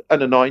a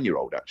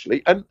 9-year-old,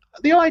 actually. And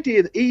the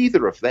idea that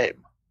either of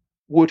them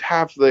would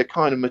have the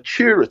kind of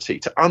maturity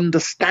to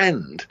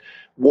understand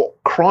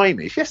what crime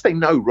is. Yes, they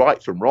know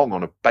right from wrong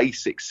on a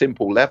basic,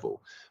 simple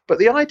level. But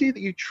the idea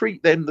that you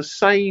treat them the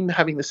same,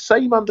 having the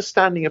same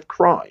understanding of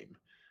crime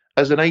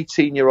as an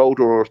 18-year-old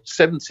or a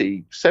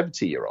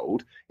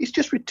 70-year-old is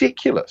just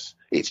ridiculous.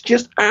 It's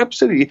just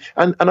absolutely.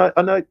 And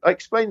I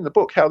explain in the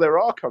book how there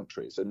are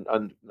countries,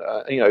 and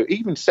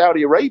even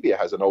Saudi Arabia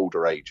has an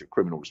older age of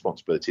criminal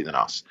responsibility than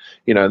us.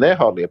 And they're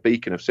hardly a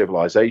beacon of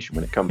civilization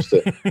when it comes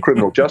to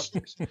criminal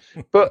justice.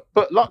 But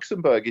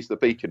Luxembourg is the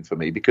beacon for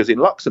me, because in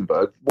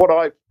Luxembourg, what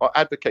I've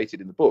advocated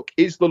in the book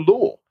is the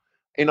law.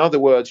 In other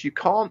words, you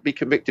can't be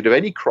convicted of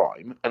any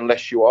crime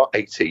unless you are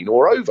 18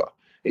 or over.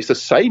 It's the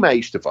same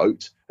age to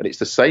vote, and it's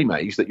the same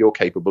age that you're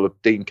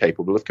deemed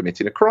capable of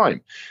committing a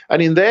crime.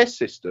 And in their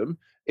system,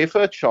 if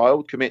a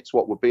child commits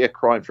what would be a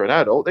crime for an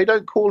adult, they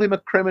don't call him a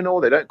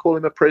criminal, they don't call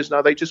him a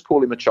prisoner, they just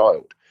call him a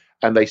child.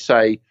 And they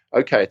say,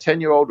 okay, a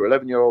 10-year-old or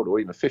 11-year-old or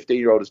even a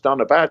 15-year-old has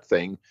done a bad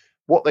thing.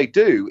 What they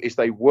do is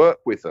they work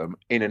with them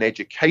in an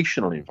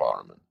educational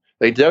environment.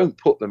 They don't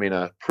put them in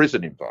a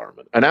prison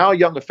environment. And our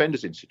young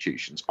offenders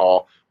institutions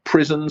are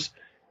prisons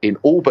in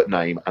all but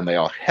name, and they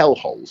are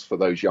hellholes for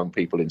those young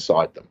people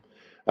inside them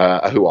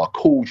who are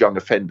called young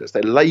offenders.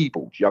 They're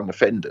labelled young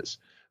offenders.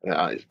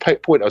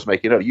 Point I was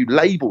making earlier, you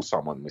label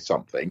someone with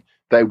something,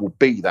 they will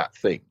be that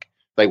thing.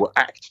 They will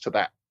act to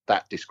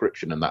that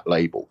description and that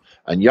label.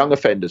 And young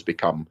offenders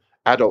become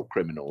adult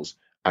criminals,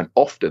 and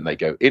often they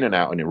go in and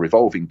out in a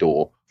revolving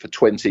door for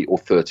 20 or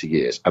 30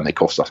 years, and they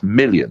cost us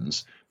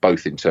millions,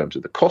 both in terms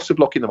of the cost of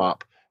locking them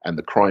up and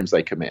the crimes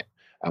they commit.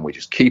 And we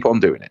just keep on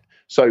doing it.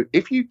 So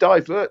if you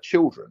divert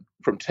children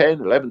from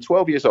 10, 11,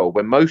 12 years old,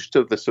 when most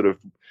of the sort of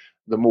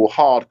the more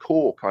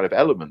hardcore kind of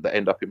element that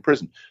end up in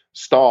prison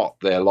start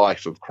their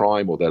life of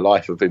crime or their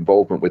life of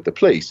involvement with the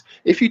police,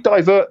 if you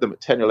divert them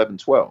at 10, 11,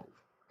 12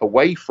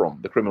 away from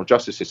the criminal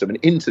justice system and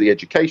into the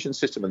education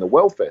system and the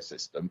welfare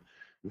system,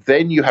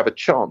 then you have a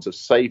chance of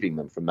saving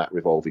them from that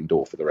revolving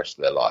door for the rest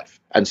of their life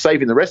and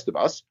saving the rest of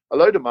us a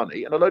load of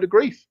money and a load of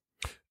grief.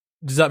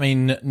 Does that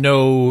mean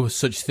no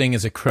such thing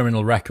as a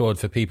criminal record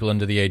for people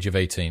under the age of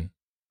 18?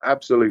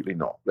 Absolutely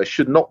not. There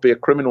should not be a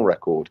criminal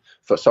record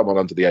for someone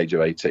under the age of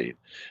 18.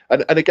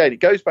 And again, it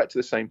goes back to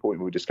the same point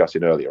we were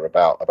discussing earlier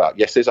about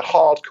yes, there's a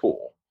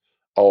hardcore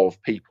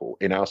of people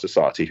in our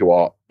society who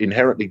are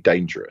inherently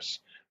dangerous.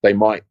 They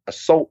might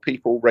assault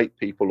people, rape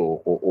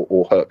people,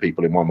 or hurt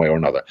people in one way or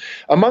another.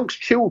 Amongst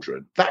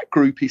children, that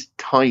group is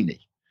tiny.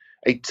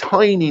 A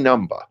tiny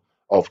number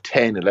of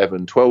 10,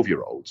 11,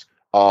 12-year-olds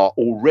are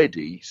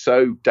already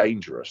so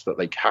dangerous that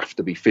they have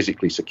to be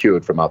physically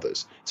secured from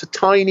others. It's a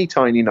tiny,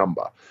 tiny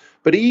number.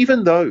 But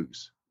even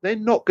those, they're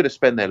not going to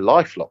spend their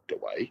life locked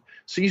away.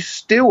 So you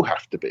still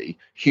have to be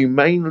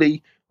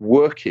humanely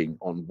working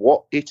on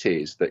what it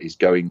is that is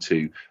going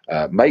to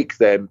make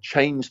them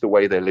change the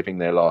way they're living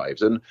their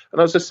lives. And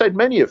as I said,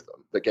 many of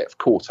them that get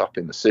caught up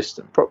in the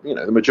system,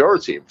 the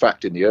majority, in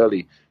fact, in the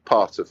early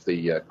part of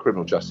the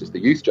criminal justice, the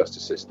youth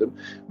justice system,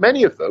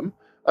 many of them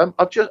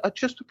are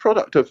just a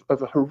product of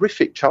a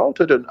horrific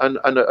childhood and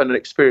an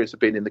experience of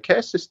being in the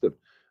care system.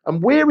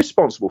 And we're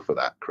responsible for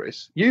that,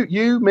 Chris.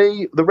 You,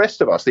 me, the rest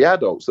of us, the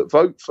adults that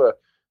vote for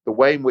the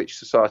way in which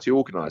society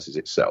organises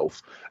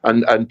itself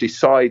and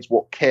decides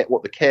what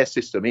the care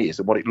system is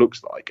and what it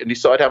looks like, and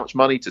decide how much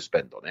money to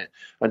spend on it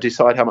and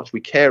decide how much we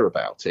care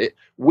about it.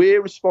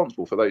 We're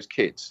responsible for those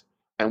kids.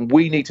 And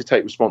we need to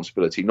take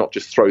responsibility, not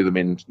just throw them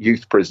in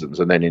youth prisons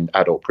and then in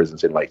adult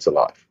prisons in later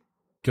life.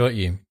 Got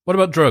you. What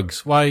about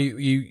drugs? Why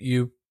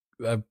you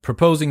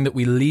proposing that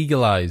we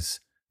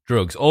legalise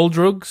drugs? All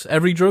drugs?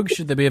 Every drug?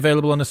 Should they be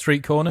available on a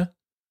street corner?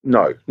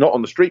 No, not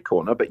on the street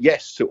corner, but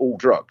yes to all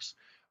drugs.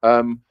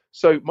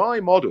 So my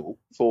model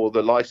for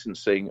the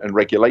licensing and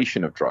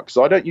regulation of drugs,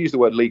 so I don't use the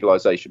word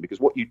legalisation,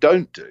 because what you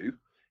don't do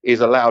is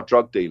allow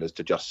drug dealers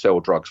to just sell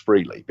drugs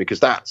freely,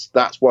 because that's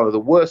one of the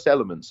worst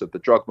elements of the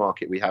drug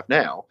market we have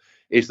now,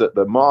 is that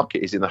the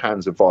market is in the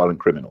hands of violent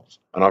criminals.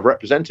 And I've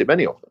represented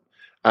many of them.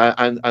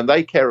 And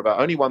they care about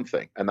only one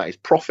thing, and that is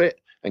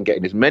profit and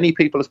getting as many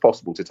people as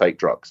possible to take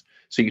drugs.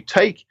 So you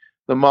take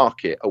the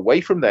market away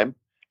from them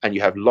and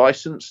you have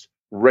licensed,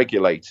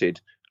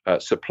 regulated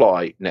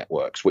supply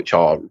networks, which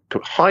are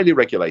highly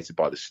regulated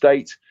by the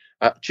state,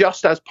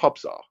 just as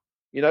pubs are.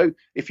 You know,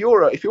 if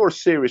you're a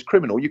serious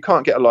criminal, you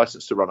can't get a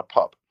license to run a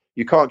pub.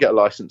 You can't get a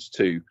license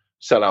to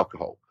sell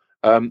alcohol.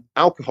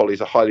 Alcohol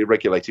is a highly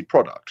regulated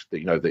product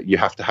that you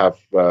have to have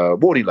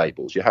warning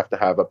labels. You have to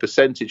have a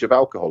percentage of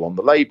alcohol on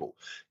the label.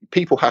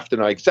 People have to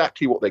know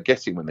exactly what they're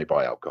getting when they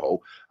buy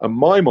alcohol. And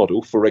my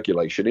model for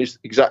regulation is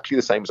exactly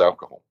the same as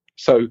alcohol.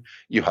 So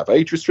you have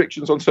age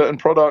restrictions on certain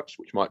products,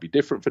 which might be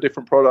different for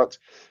different products.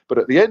 But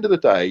at the end of the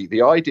day,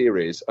 the idea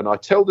is, and I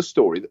tell the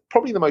story, that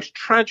probably the most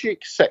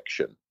tragic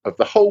section of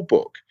the whole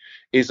book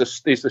is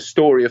the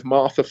story of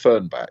Martha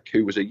Fernbach,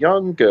 who was a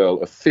young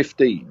girl of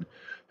 15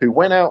 who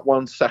went out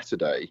one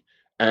Saturday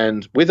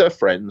and with her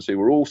friends, who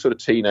were all sort of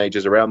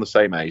teenagers around the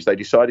same age, they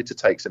decided to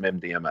take some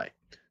MDMA,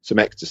 some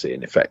ecstasy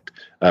in effect,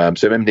 some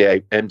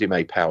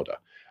MDMA powder.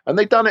 And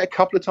they'd done it a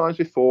couple of times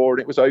before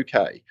and it was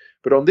okay.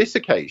 But on this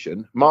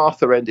occasion,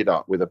 Martha ended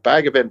up with a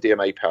bag of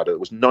MDMA powder that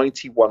was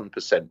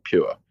 91%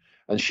 pure.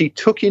 And she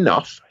took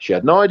enough. She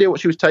had no idea what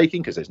she was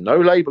taking because there's no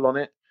label on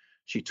it.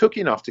 She took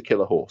enough to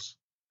kill a horse.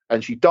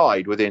 And she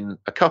died within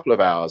a couple of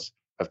hours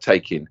of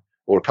taking,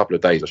 or a couple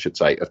of days, I should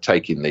say, of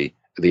taking the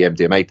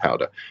MDMA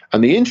powder.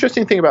 And the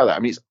interesting thing about that, I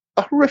mean, it's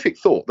a horrific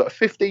thought that a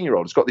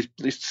 15-year-old has got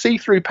this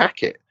see-through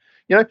packet.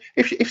 You know,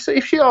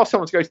 if she asked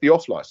someone to go to the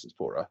off license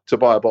for her to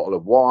buy a bottle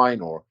of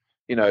wine or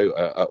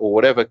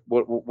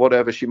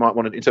whatever she might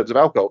want in terms of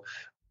alcohol,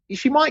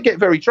 she might get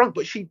very drunk,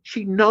 but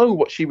she'd know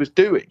what she was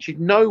doing. She'd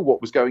know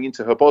what was going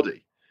into her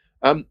body.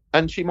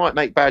 And she might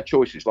make bad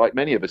choices, like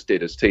many of us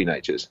did as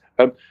teenagers.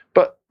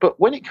 But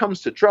when it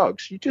comes to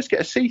drugs, you just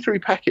get a see-through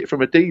packet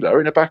from a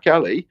dealer in a back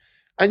alley,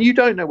 and you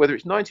don't know whether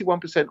it's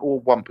 91%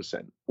 or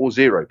 1% or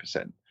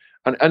 0%.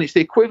 And it's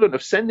the equivalent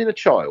of sending a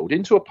child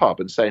into a pub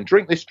and saying,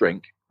 drink this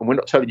drink, and we're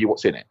not telling you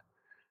what's in it.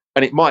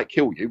 And it might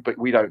kill you, but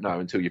we don't know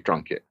until you've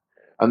drunk it.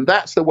 And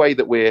that's the way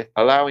that we're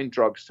allowing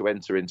drugs to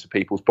enter into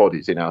people's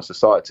bodies in our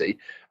society.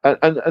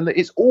 And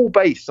it's all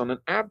based on an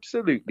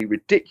absolutely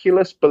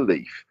ridiculous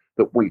belief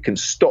that we can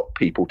stop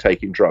people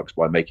taking drugs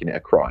by making it a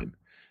crime.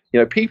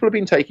 People have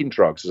been taking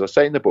drugs, as I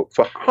say in the book,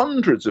 for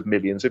hundreds of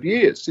millions of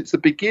years. It's the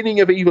beginning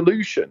of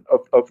evolution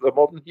of the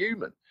modern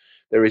human.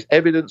 There is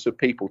evidence of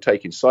people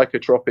taking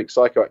psychotropic,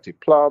 psychoactive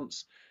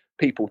plants.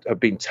 People have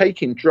been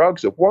taking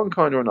drugs of one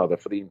kind or another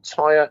for the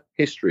entire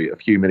history of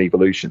human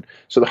evolution.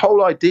 So the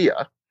whole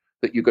idea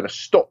that you're going to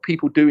stop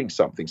people doing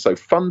something so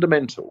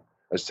fundamental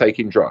as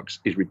taking drugs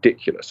is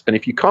ridiculous. And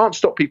if you can't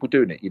stop people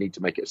doing it, you need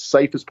to make it as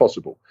safe as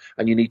possible.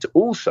 And you need to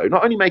also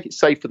not only make it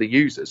safe for the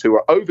users who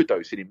are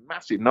overdosing in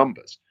massive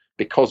numbers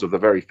because of the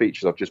very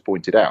features I've just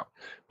pointed out,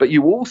 but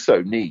you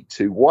also need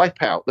to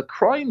wipe out the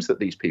crimes that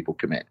these people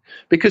commit.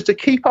 Because to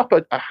keep up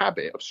a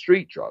habit of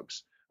street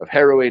drugs, of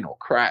heroin or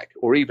crack,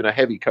 or even a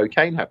heavy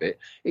cocaine habit,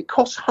 it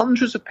costs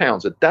hundreds of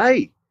pounds a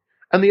day.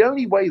 And the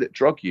only way that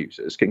drug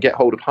users can get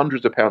hold of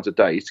hundreds of pounds a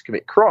day is to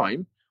commit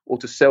crime or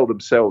to sell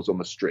themselves on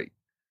the street.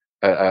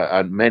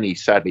 And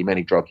sadly,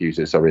 many drug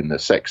users are in the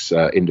sex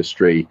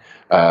industry,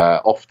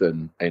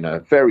 often in a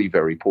very,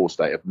 very poor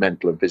state of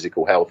mental and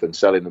physical health, and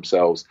selling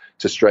themselves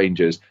to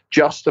strangers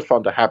just to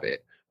fund a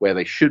habit where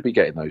they should be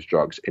getting those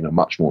drugs in a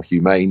much more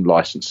humane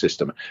licensed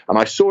system. And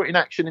I saw it in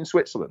action in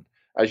Switzerland.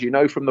 As you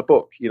know from the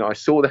book, I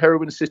saw the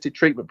heroin-assisted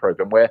treatment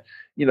program where,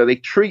 they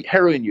treat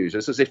heroin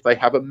users as if they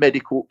have a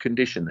medical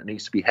condition that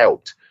needs to be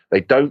helped.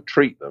 They don't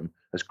treat them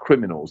as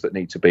criminals that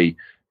need to be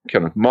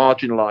kind of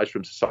marginalized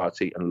from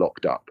society and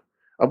locked up.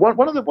 And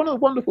one of the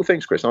wonderful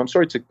things, Chris, and I'm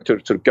sorry to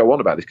go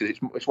on about this because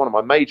it's one of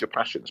my major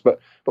passions, but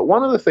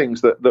one of the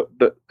things that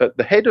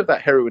the head of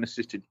that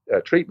heroin-assisted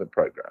treatment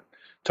program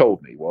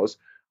told me was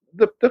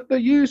the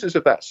users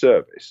of that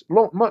service,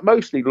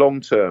 mostly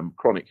long-term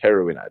chronic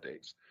heroin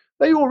addicts,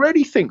 they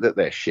already think that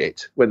they're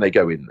shit when they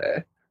go in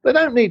there. They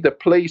don't need the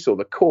police or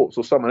the courts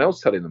or someone else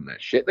telling them they're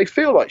shit. They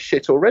feel like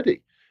shit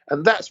already.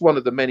 And that's one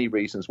of the many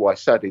reasons why,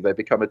 sadly, they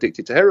become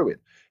addicted to heroin.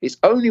 It's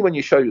only when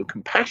you show them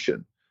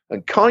compassion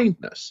and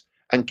kindness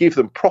and give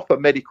them proper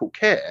medical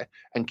care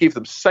and give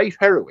them safe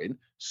heroin,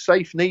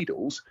 safe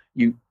needles,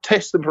 you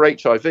test them for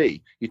HIV,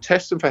 you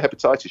test them for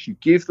hepatitis, you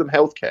give them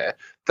healthcare,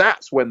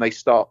 that's when they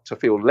start to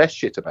feel less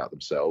shit about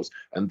themselves,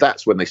 and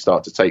that's when they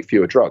start to take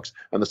fewer drugs.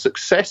 And the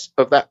success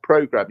of that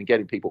program in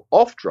getting people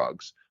off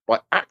drugs by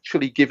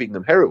actually giving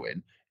them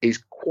heroin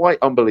is quite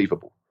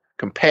unbelievable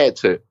compared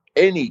to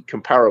any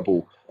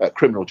comparable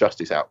criminal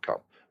justice outcome,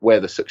 where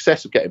the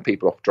success of getting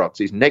people off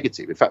drugs is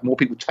negative. In fact, more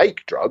people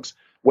take drugs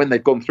when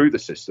they've gone through the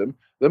system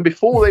than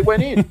before they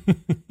went in.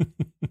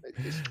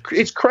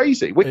 It's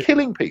crazy. We're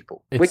killing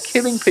people. We're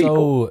killing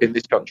people in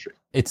this country.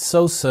 It's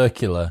so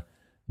circular.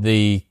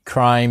 The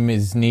crime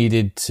is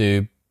needed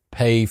to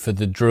pay for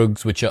the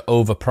drugs which are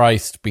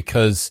overpriced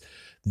because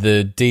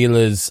the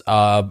dealers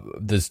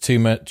there's too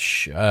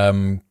much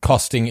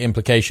costing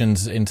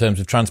implications in terms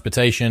of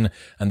transportation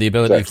and the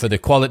ability for the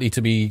quality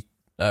to be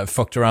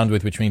fucked around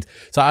with, which means...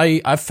 So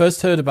I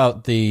first heard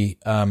about the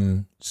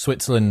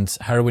Switzerland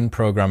heroin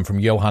program from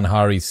Johann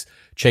Hari's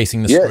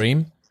Chasing the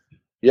Scream.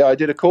 Yeah, I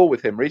did a call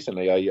with him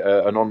recently,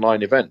 an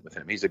online event with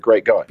him. He's a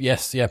great guy.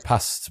 Yes,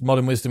 past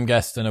Modern Wisdom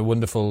guest and a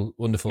wonderful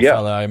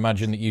fella. I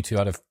imagine that you two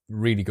had a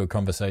really good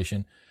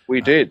conversation. We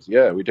did.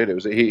 It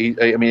was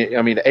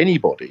I mean,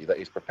 anybody that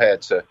is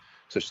prepared to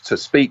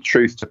speak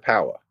truth to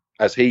power,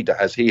 as he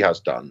has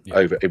done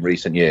over in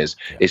recent years,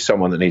 is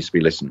someone that needs to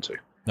be listened to.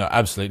 No,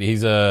 absolutely.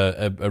 He's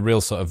a real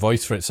sort of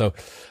voice for it. So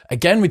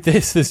again, with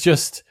this, there's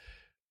just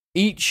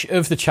each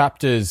of the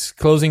chapters: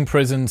 closing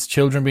prisons,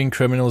 children being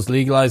criminals,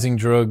 legalizing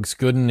drugs,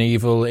 good and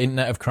evil,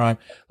 internet of crime.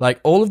 Like,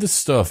 all of the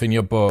stuff in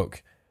your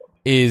book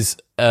is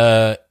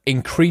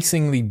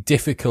increasingly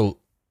difficult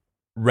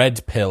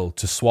red pill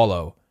to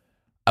swallow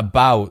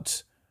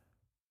about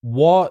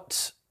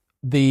what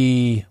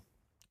the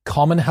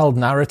common held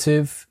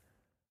narrative,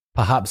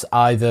 perhaps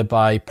either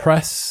by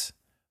press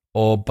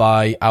or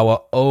by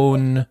our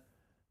own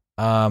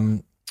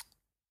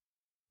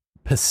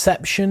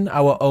perception,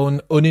 our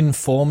own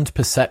uninformed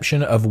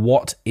perception of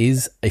what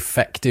is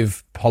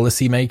effective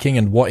policy making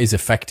and what is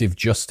effective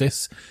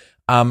justice.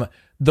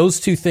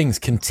 Those two things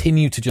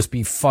continue to just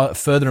be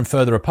further and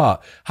further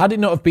apart. Had it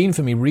not have been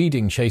for me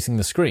reading Chasing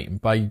the Scream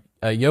by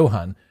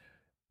Johann,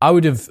 I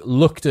would have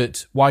looked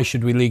at Why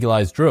Should We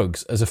Legalize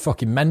Drugs as a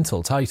fucking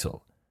mental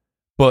title.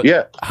 But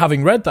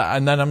having read that,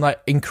 and then I'm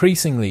like,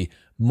 increasingly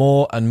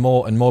more and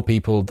more and more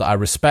people that I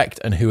respect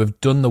and who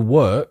have done the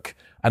work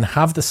and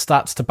have the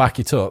stats to back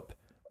it up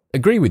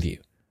agree with you.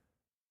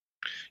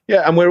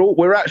 Yeah, and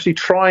we're actually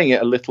trying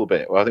it a little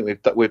bit. Well, I think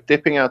we're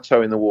dipping our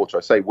toe in the water.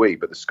 I say we,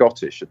 but the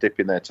Scottish are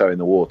dipping their toe in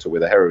the water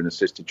with a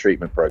heroin-assisted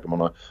treatment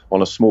program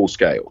on a small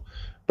scale.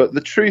 But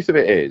the truth of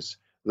it is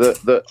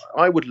that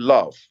I would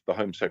love the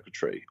Home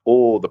Secretary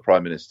or the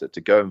Prime Minister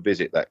to go and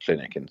visit that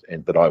clinic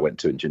that I went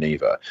to in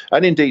Geneva,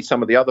 and indeed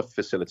some of the other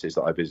facilities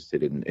that I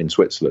visited in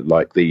Switzerland,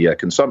 like the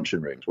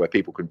consumption rooms where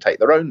people can take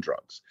their own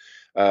drugs.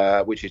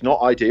 Which is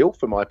not ideal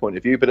from my point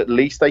of view, but at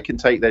least they can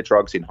take their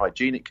drugs in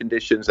hygienic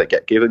conditions. They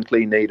get given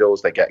clean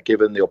needles. They get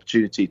given the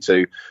opportunity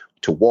to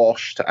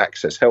wash, to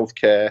access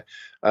healthcare.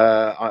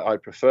 I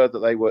prefer that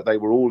they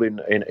were all in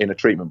a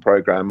treatment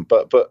program,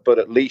 but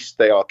at least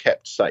they are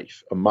kept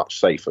safe and much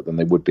safer than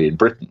they would be in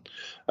Britain.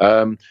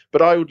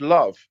 But I would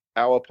love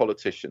our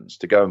politicians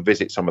to go and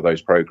visit some of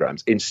those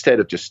programs instead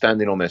of just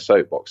standing on their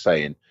soapbox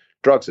saying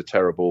drugs are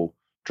terrible,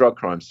 drug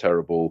crime's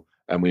terrible,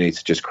 and we need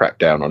to just crack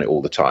down on it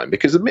all the time.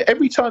 Because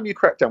every time you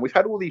crack down, we've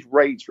had all these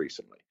raids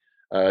recently.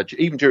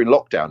 Even during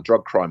lockdown,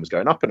 drug crime was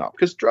going up and up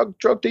because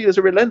drug dealers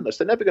are relentless.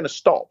 They're never going to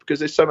stop because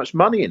there's so much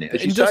money in it.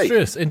 As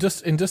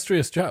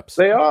industrious chaps.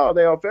 They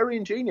are very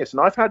ingenious.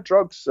 And I've had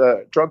drug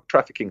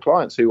trafficking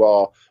clients who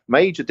are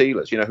major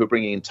dealers, who are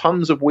bringing in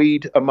tons of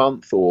weed a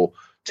month or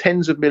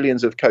tens of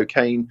millions of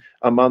cocaine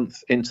a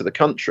month into the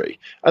country.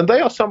 And they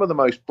are some of the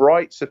most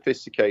bright,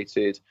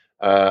 sophisticated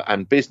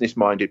and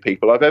business-minded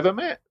people I've ever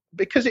met.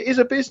 Because it is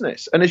a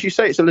business. And as you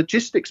say, it's a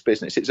logistics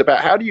business. It's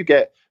about how do you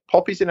get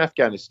poppies in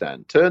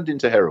Afghanistan turned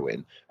into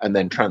heroin and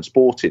then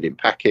transported in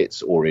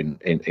packets or in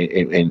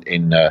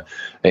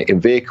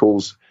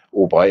vehicles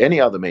or by any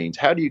other means.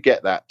 How do you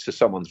get that to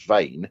someone's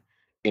vein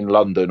in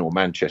London or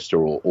Manchester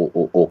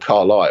or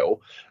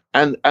Carlisle?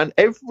 And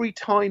every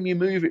time you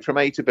move it from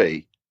A to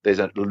B, there's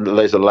a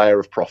layer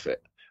of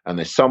profit. And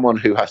there's someone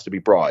who has to be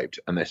bribed.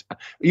 And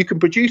you can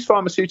produce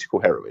pharmaceutical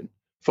heroin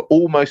for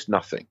almost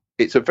nothing.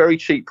 It's a very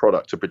cheap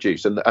product to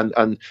produce.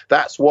 And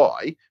that's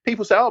why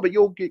people say, but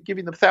you're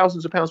giving them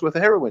thousands of pounds worth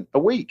of heroin a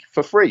week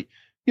for free.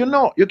 You're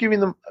not. You're giving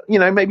them,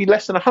 maybe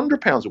less than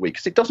 £100 a week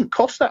because it doesn't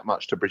cost that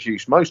much to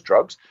produce most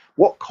drugs.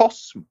 What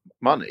costs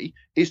money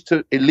is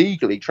to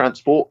illegally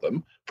transport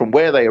them from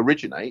where they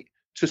originate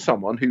to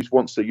someone who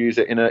wants to use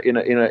it in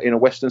a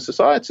Western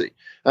society.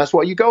 And that's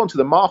why you go onto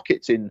the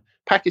markets in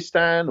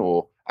Pakistan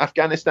or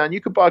Afghanistan,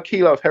 you could buy a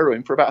kilo of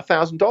heroin for about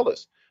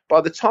 $1,000. By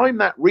the time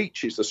that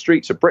reaches the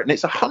streets of Britain,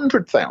 it's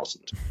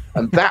 100,000.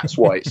 And that's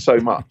why it's so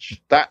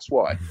much. That's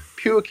why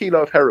pure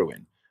kilo of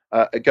heroin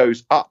it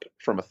goes up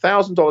from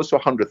 $1,000 to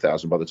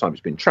 100,000 by the time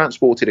it's been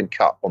transported and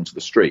cut onto the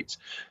streets.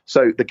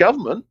 So the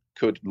government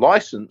could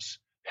license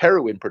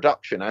heroin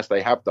production, as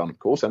they have done, of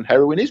course, and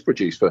heroin is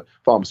produced for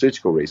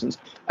pharmaceutical reasons,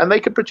 and they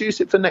could produce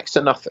it for next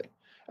to nothing.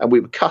 And we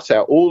would cut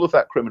out all of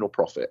that criminal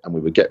profit and we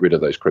would get rid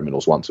of those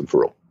criminals once and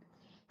for all.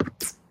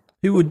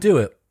 Who would do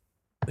it?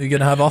 Are you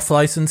going to have off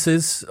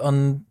licenses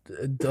on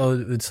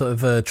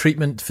sort of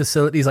treatment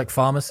facilities like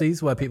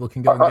pharmacies where people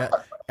can go and get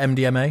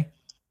MDMA?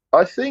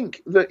 I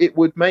think that it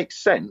would make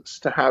sense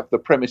to have the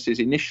premises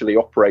initially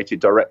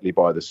operated directly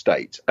by the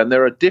state. And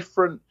there are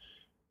different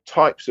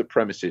types of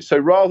premises. So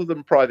rather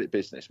than private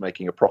business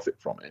making a profit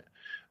from it,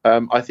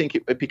 I think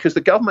because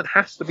the government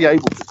has to be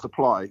able to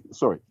supply,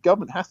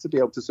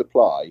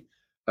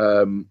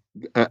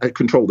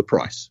 control the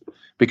price.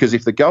 Because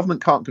if the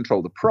government can't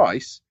control the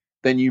price,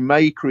 then you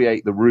may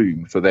create the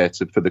room for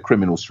the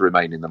criminals to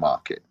remain in the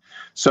market.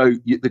 So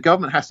the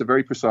government has to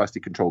very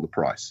precisely control the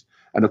price.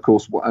 And of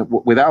course,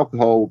 with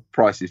alcohol,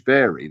 prices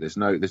vary. There's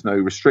no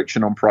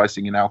restriction on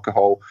pricing in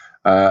alcohol.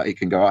 It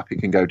can go up,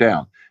 it can go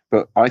down.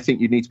 But I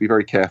think you need to be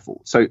very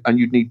careful. And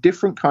you'd need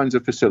different kinds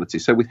of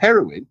facilities. So with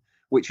heroin,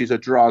 which is a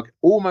drug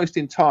almost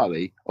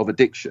entirely of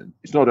addiction,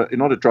 it's not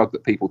a drug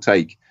that people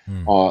take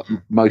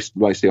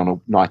mostly on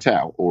a night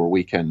out or a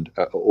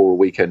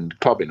weekend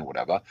clubbing or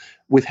whatever.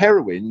 With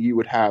heroin, you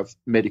would have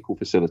medical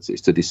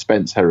facilities to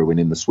dispense heroin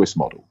in the Swiss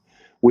model.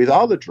 With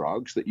other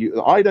drugs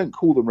I don't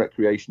call them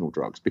recreational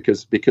drugs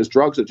because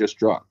drugs are just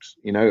drugs,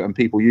 and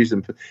people use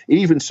them for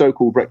even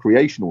so-called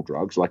recreational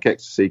drugs like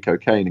ecstasy,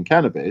 cocaine, and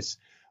cannabis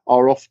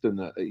are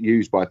often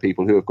used by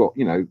people who have got,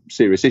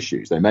 serious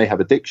issues. They may have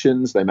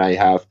addictions, they may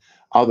have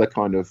other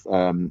kind of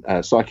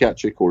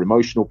psychiatric or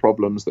emotional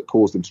problems that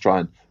cause them to try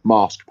and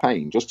mask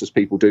pain, just as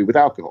people do with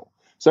alcohol.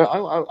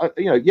 So,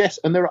 yes,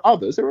 and there are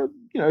others. There are,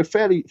 a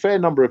fair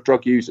number of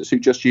drug users who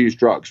just use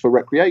drugs for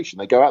recreation.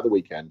 They go out the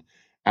weekend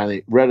and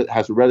it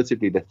has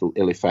relatively little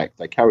ill effect.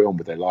 They carry on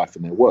with their life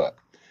and their work.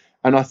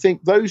 And I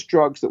think those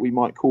drugs that we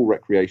might call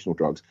recreational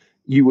drugs,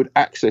 you would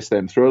access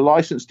them through a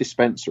licensed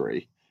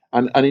dispensary.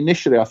 And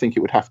initially, I think it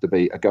would have to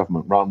be a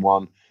government-run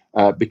one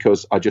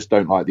because I just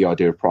don't like the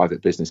idea of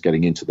private business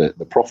getting into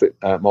the profit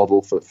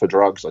model for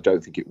drugs. I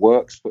don't think it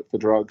works for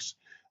drugs.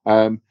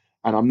 And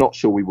I'm not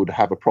sure we would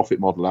have a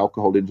profit model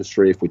alcohol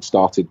industry if we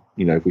started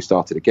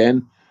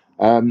again.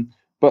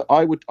 But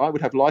I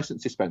would have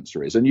licensed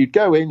dispensaries, and you'd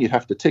go in, you'd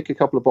have to tick a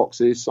couple of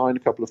boxes, sign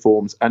a couple of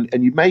forms,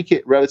 and you make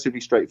it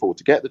relatively straightforward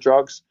to get the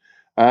drugs.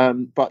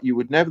 But you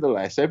would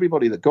nevertheless,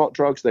 everybody that got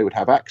drugs, they would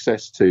have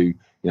access to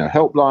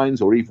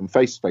helplines or even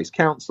face-to-face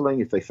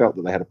counselling if they felt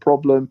that they had a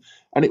problem.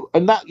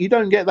 And that you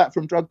don't get that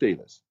from drug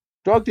dealers.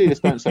 Drug dealers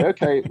don't say,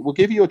 okay, we'll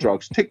give you your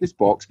drugs, tick this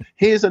box.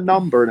 Here's a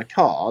number and a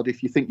card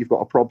if you think you've got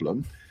a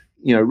problem.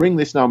 ring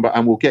this number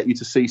and we'll get you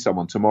to see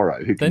someone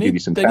tomorrow who can give you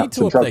some. They need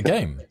to up their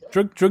game.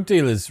 Drug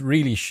dealers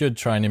really should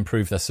try and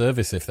improve their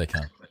service if they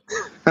can.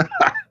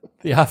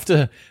 The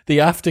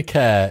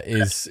aftercare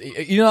is,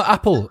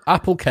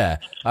 Apple Care.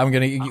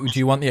 Do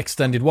you want the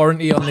extended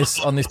warranty on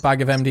this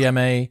bag of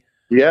MDMA?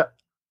 Yeah.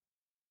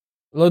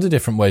 A load of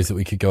different ways that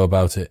we could go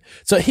about it.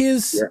 So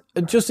here's,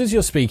 just as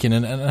you're speaking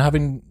and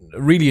having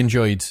really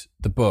enjoyed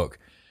the book,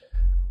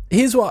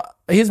 here's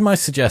my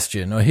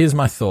suggestion, or here's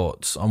my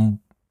thoughts on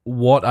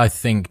what I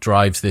think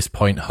drives this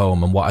point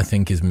home and what I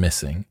think is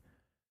missing.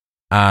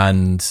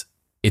 And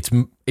it's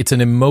an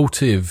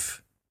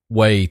emotive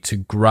way to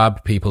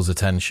grab people's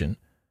attention.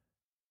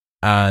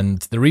 And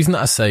the reason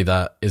that I say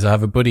that is I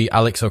have a buddy,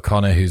 Alex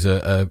O'Connor, who's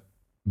a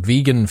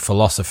vegan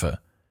philosopher.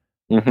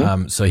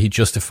 Mm-hmm. So he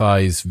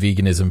justifies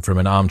veganism from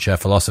an armchair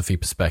philosophy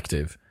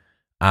perspective.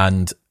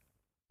 And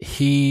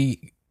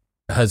he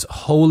has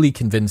wholly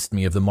convinced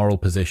me of the moral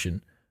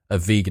position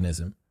of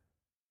veganism.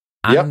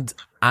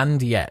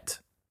 And yet,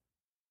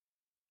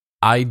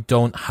 I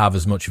don't have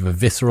as much of a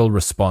visceral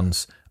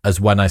response as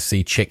when I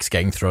see chicks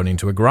getting thrown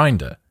into a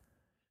grinder.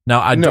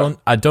 Now,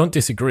 I don't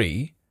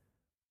disagree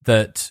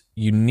that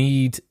you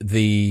need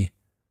the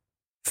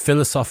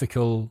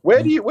philosophical.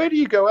 Where do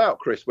you go out,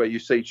 Chris? Where you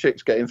see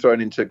chicks getting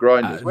thrown into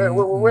grinders?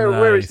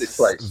 Where is this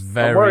place?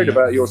 I'm worried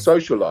about your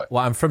social life.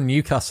 Well, I'm from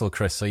Newcastle,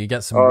 Chris, so you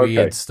get some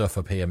weird stuff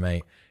up here,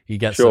 mate. You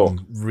get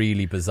some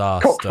really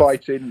bizarre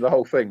cockfighting, the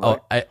whole thing.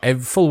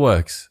 Right? Full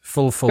works,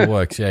 full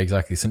works. Yeah,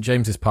 exactly. St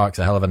James's Park's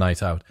a hell of a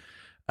night out.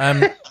 I'll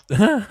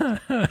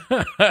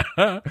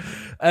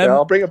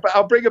bring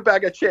a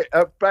bag of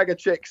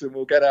chicks, and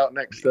we'll get out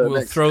next.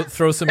 We'll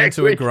throw some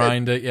into a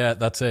grinder. Yeah,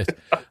 that's it.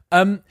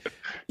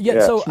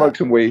 So smoke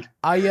some weed.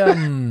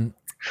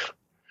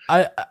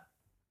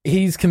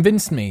 He's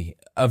convinced me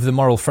of the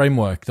moral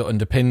framework that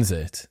underpins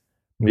it,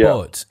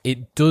 but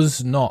it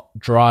does not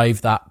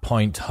drive that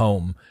point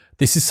home.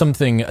 This is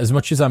something, as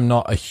much as I'm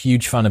not a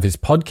huge fan of his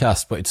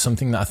podcast, but it's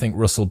something that I think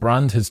Russell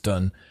Brand has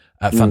done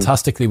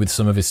fantastically with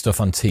some of his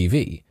stuff on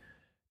TV,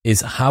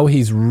 is how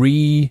he's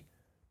repurposed,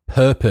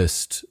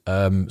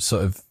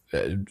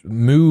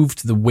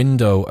 moved the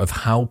window of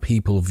how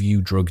people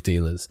view drug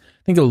dealers.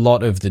 I think a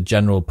lot of the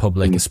general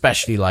public,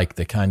 especially like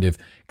the kind of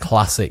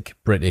classic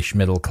British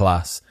middle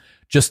class,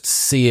 just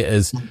see it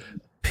as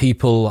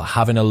people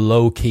having a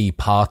low-key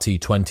party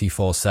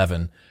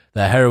 24/7.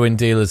 They're heroin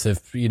dealers.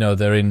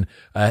 They're in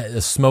a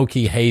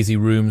smoky, hazy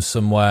room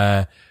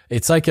somewhere.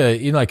 It's like a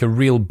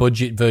real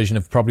budget version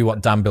of probably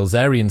what Dan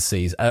Bilzerian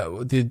sees.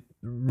 The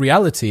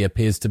reality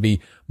appears to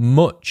be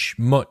much,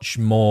 much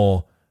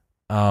more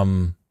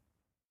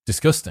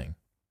disgusting.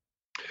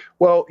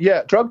 Well,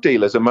 yeah, drug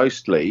dealers are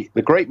mostly,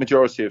 the great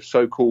majority of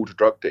so-called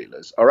drug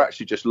dealers are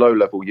actually just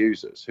low-level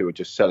users who are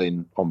just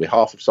selling on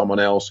behalf of someone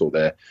else, or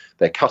they're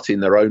cutting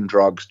their own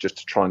drugs just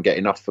to try and get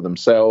enough for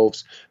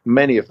themselves.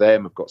 Many of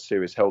them have got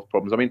serious health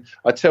problems. I mean,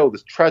 I tell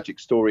this tragic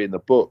story in the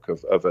book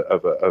of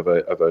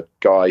a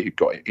guy who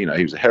got, he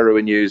was a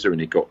heroin user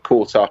and he got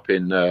caught up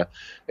in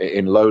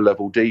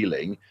low-level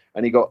dealing,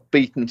 and he got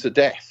beaten to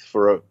death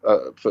for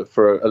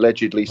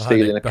allegedly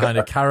stealing behind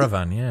a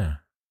caravan.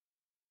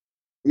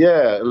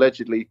 Yeah,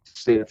 allegedly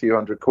stealing a few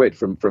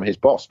 £100 from his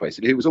boss,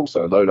 basically, who was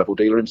also a low-level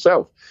dealer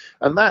himself.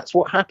 And that's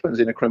what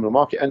happens in a criminal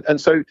market. And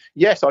so,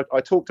 yes,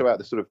 I talked about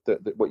the sort of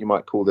what you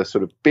might call the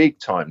sort of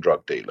big-time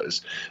drug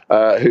dealers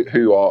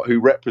who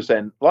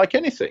represent, like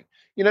anything.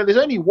 There's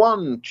only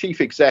one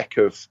chief exec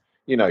of,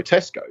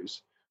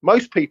 Tesco's.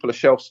 Most people are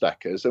shelf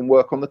stackers and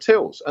work on the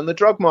tills. And the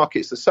drug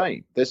market's the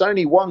same. There's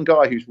only one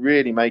guy who's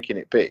really making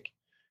it big.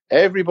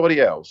 Everybody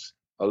else,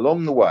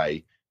 along the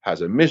way,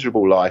 has a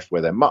miserable life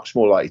where they're much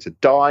more likely to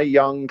die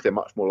young, they're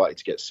much more likely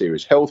to get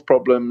serious health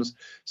problems.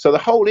 So the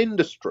whole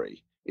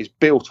industry is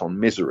built on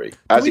misery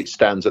as it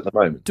stands at the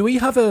moment. Do we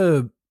have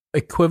a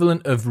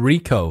equivalent of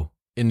RICO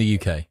in the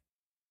UK?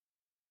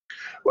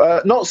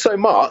 Not so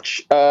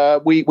much.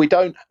 We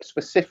don't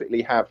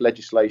specifically have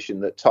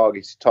legislation that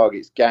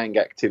targets gang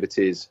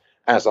activities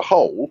as a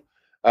whole,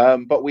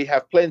 but we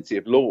have plenty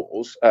of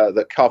laws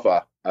that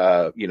cover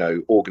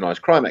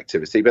organised crime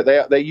activity, but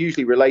they're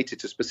usually related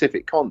to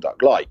specific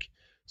conduct, like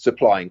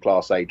supplying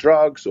Class A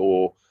drugs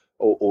or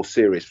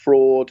serious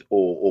fraud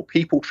or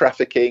people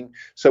trafficking.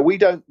 So we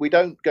don't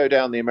go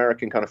down the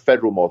American kind of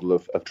federal model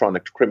of trying to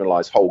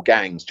criminalize whole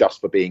gangs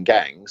just for being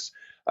gangs.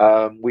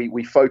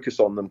 We focus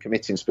on them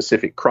committing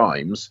specific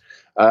crimes,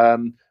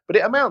 but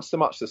it amounts to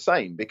much the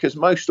same, because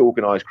most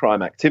organised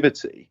crime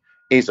activity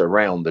is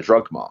around the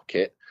drug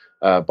market.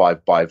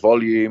 By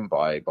volume,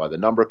 by the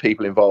number of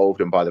people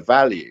involved, and by the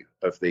value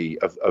of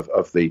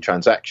the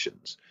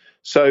transactions.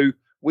 So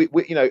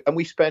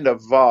we spend a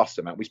vast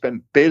amount. We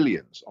spend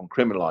billions on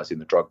criminalising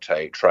the drug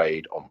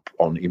trade,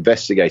 on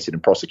investigating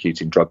and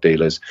prosecuting drug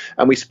dealers,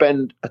 and we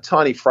spend a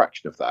tiny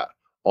fraction of that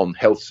on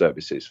health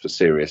services for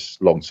serious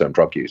long-term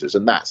drug users,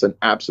 and that's an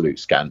absolute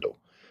scandal.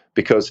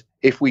 Because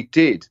if we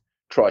did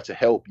try to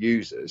help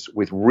users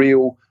with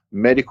real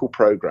medical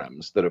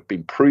programs that have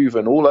been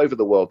proven all over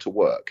the world to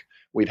work,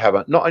 we'd have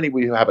not only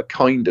would we have a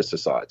kinder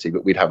society,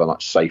 but we'd have a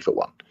much safer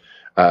one.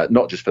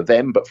 not just for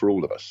them, but for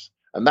all of us.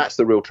 And that's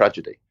the real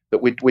tragedy,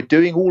 that we're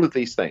doing all of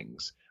these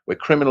things. We're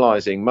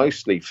criminalizing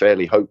mostly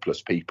fairly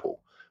hopeless people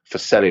for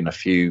selling a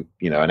few,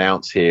 an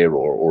ounce here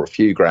or a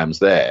few grams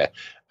there,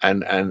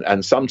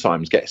 and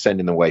sometimes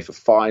sending them away for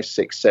 5,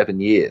 6, 7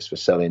 years for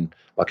selling,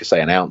 like I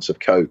say, an ounce of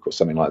coke or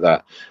something like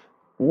that.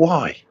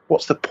 Why?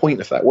 What's the point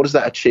of that? What does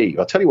that achieve?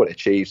 I'll tell you what it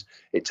achieves.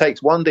 It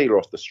takes one dealer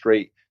off the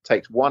street,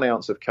 takes 1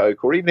 ounce of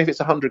coke, or even if it's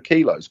 100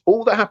 kilos.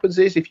 All that happens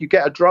is if you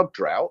get a drug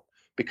drought,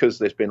 because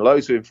there's been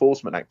loads of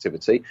enforcement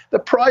activity, the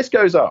price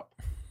goes up.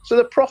 So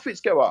the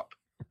profits go up.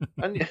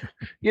 And,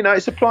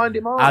 it's supply and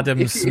demand.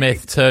 Adam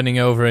Smith turning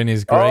over in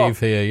his grave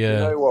here, yeah.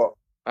 You know what?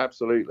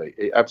 Absolutely.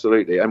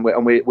 And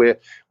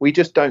we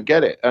just don't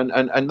get it.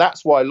 And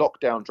that's why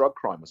lockdown drug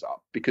crime was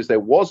up, because there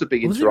was a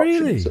big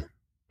interruption. Was it really?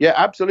 Yeah,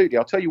 absolutely.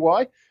 I'll tell you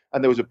why.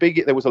 And there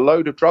was a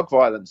load of drug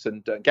violence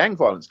and gang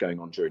violence going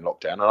on during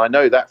lockdown. And I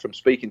know that from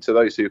speaking to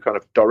those who are kind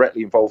of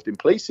directly involved in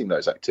policing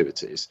those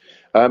activities.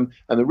 And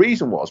the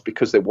reason was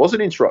because there was an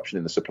interruption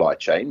in the supply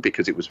chain,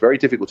 because it was very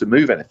difficult to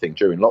move anything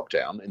during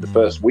lockdown in the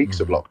first weeks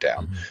of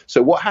lockdown.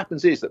 So what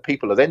happens is that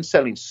people are then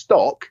selling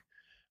stock,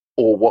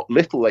 or what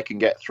little they can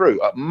get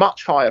through, at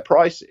much higher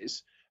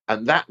prices.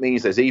 And that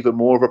means there's even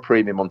more of a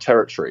premium on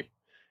territory.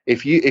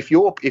 If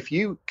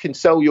you can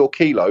sell your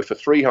kilo for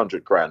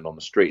 300 grand on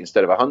the street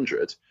instead of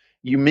 100,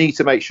 you need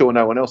to make sure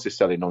no one else is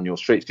selling on your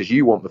streets, because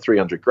you want the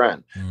 300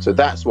 grand. So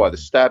that's why the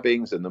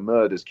stabbings and the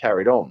murders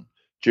carried on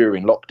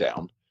during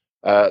lockdown.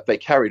 They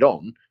carried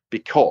on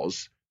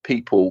because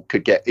people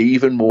could get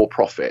even more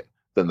profit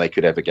than they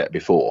could ever get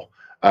before.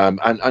 And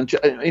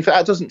in fact,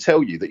 that doesn't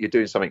tell you that you're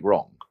doing something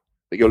wrong,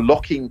 that you're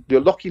locking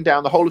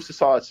down the whole of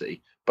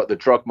society, but the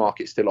drug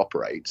market still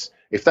operates.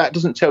 If that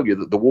doesn't tell you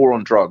that the war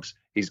on drugs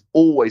is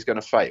always going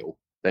to fail,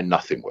 then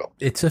nothing will.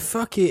 It's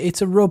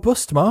a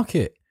robust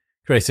market,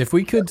 Chris. If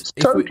we could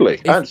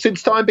and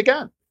since time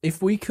began,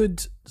 if we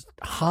could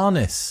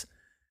harness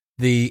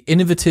the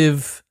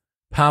innovative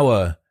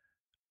power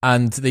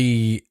and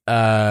the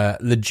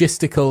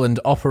logistical and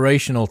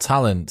operational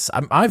talents,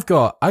 I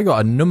got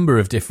a number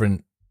of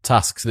different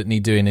tasks that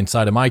need doing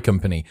inside of my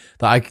company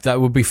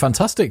that would be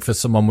fantastic for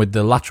someone with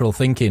the lateral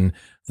thinking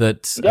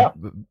that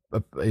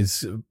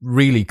is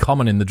really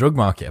common in the drug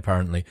market.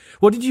 Apparently,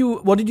 what did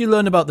you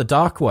learn about the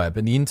dark web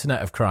and the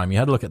internet of crime? You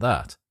had a look at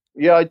that.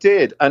 Yeah, I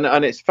did, and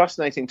it's a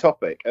fascinating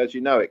topic. As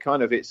you know,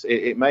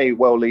 it may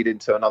well lead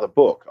into another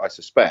book, I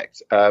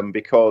suspect,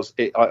 because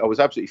I was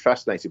absolutely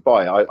fascinated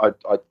by it.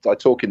 I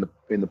talk in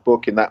the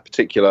book, in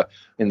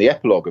the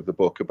epilogue of the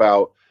book,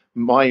 about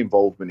my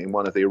involvement in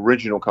one of the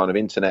original kind of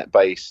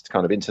internet-based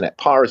kind of internet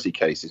piracy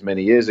cases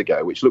many years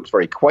ago, which looks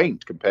very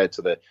quaint compared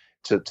to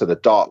the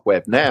dark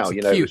web now.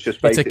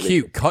 It's a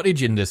cute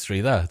cottage industry,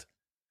 that.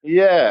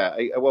 Yeah,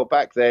 well,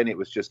 back then it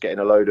was just getting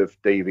a load of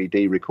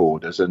DVD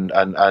recorders and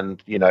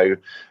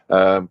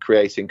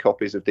creating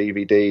copies of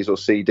DVDs or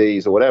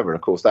CDs or whatever. And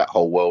of course, that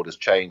whole world has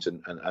changed,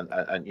 and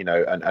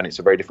it's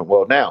a very different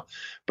world now.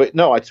 But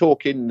no, I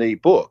talk in the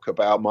book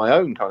about my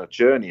own kind of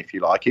journey, if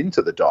you like,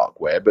 into the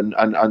dark web,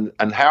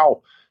 and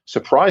how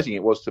surprising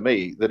it was to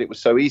me that it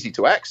was so easy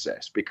to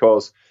access,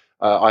 because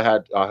I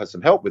had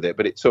some help with it,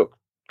 but it took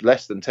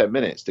less than 10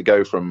 minutes to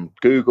go from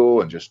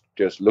Google and just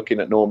looking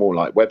at normal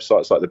like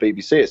websites like the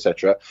BBC,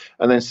 etc.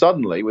 And then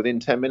suddenly,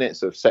 within 10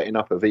 minutes of setting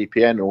up a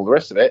VPN and all the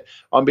rest of it,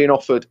 I'm being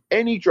offered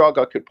any drug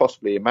I could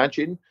possibly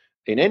imagine,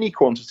 in any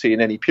quantity,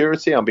 in any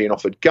purity. I'm being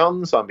offered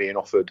guns. I'm being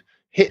offered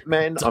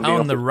hitmen.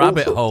 Down the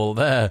rabbit hole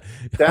there.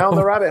 Down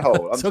the rabbit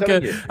hole.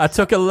 I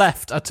took a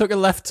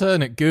left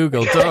turn at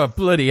Google. Oh,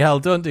 bloody hell,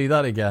 don't do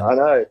that again. I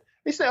know.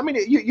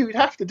 You'd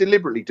have to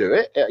deliberately do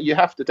it. You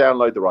have to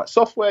download the right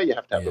software. You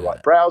have to have the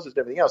right browsers and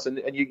everything else.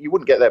 And you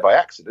wouldn't get there by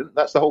accident.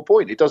 That's the whole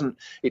point.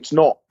 It's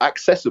not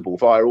accessible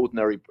via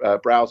ordinary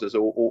browsers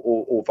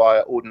or via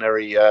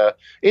ordinary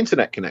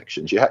internet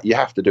connections. You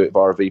have to do it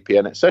via a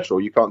VPN, etc.,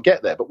 or you can't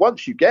get there. But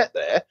once you get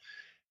there,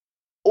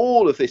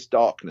 all of this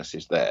darkness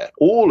is there.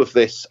 All of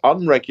this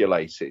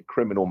unregulated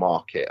criminal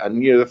market.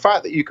 And the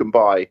fact that you can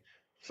buy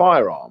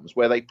firearms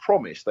where they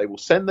promise they will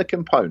send the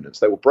components,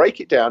 they will break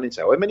it down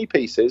into however many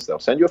pieces, they'll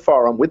send you a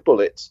firearm with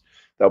bullets,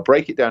 they'll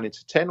break it down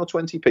into 10 or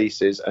 20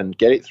 pieces and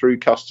get it through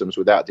customs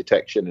without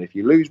detection. And if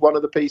you lose one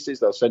of the pieces,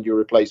 they'll send you a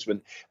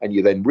replacement, and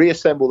you then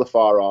reassemble the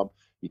firearm.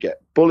 You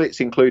get bullets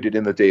included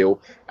in the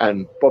deal,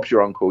 and Bob's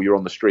your uncle, you're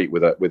on the street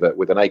with an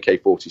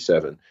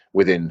AK-47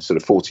 within sort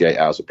of 48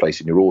 hours of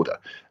placing your order.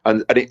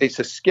 And it's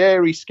a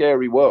scary,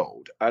 scary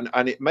world.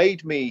 And it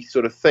made me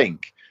sort of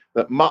think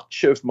that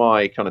much of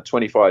my kind of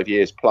 25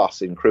 years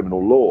plus in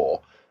criminal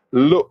law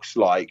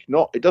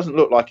it doesn't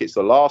look like it's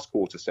the last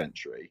quarter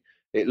century.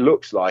 It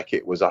looks like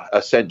it was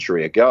a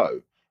century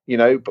ago.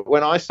 But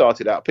when I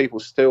started out, people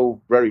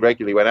still very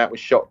regularly went out with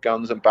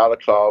shotguns and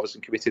balaclavas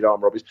and committed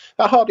armed robberies.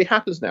 That hardly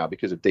happens now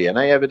because of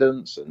DNA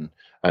evidence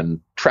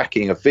and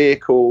tracking of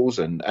vehicles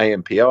and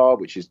ANPR,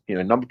 which is,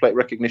 number plate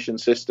recognition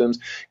systems.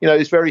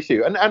 There's very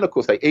few. And of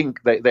course, they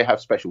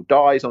have special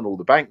dyes on all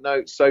the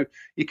banknotes. So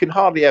you can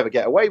hardly ever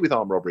get away with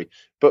armed robbery.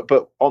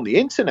 But on the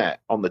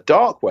internet, on the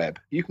dark web,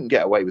 you can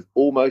get away with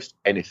almost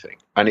anything.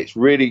 And it's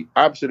really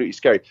absolutely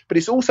scary. But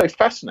it's also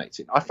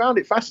fascinating. I found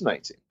it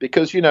fascinating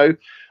because,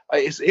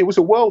 it was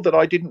a world that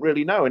I didn't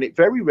really know, and it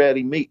very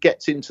rarely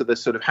gets into the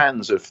sort of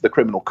hands of the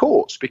criminal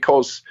courts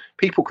because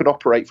people can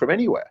operate from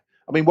anywhere.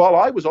 I mean, while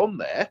I was on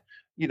there,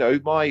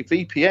 my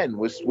VPN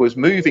was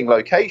moving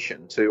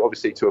location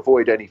to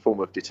avoid any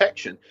form of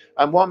detection.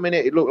 And one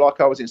minute it looked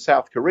like I was in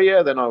South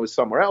Korea, then I was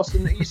somewhere else,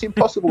 and it's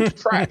impossible to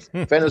track.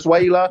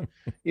 Venezuela,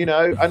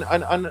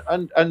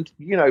 and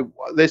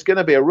there's going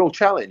to be a real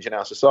challenge in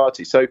our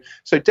society. So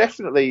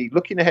definitely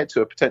looking ahead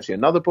to potentially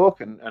another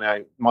book, and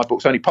my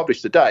book's only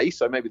published today,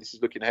 so maybe this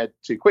is looking ahead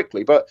too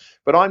quickly. But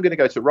I'm going to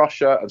go to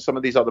Russia and some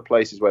of these other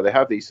places where they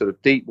have these sort of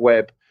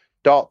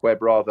dark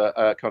web rather,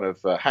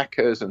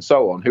 hackers and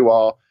so on, who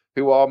are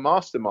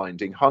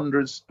masterminding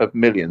hundreds of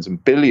millions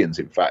and billions,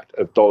 in fact,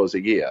 of dollars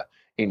a year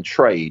in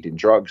trade, in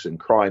drugs and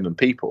crime and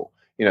people.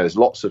 There's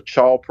lots of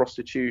child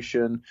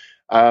prostitution,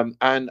 and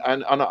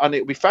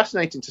it'll be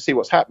fascinating to see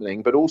what's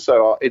happening. But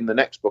also in the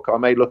next book, I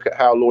may look at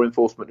how law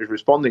enforcement is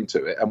responding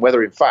to it and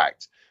whether, in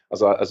fact,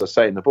 as I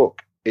say in the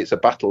book, it's a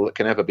battle that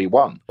can ever be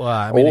won. Well,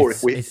 I mean,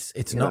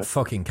 it's not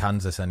fucking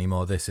Kansas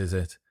anymore. This is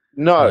it.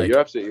 No, you're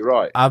absolutely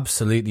right.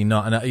 Absolutely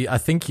not. And I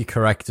think you're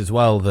correct as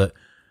well that,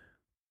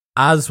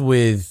 as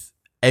with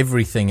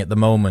everything at the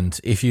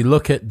moment, if you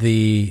look at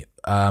the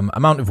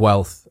amount of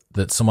wealth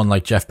that someone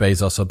like Jeff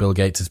Bezos or Bill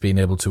Gates has been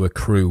able to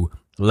accrue,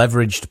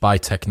 leveraged by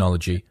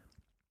technology,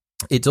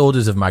 it's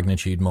orders of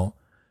magnitude more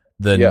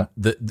than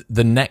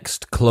the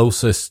next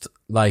closest,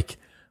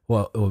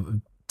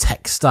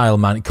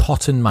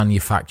 cotton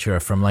manufacturer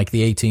from like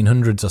the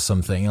 1800s or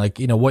something.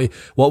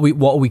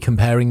 What are we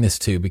comparing this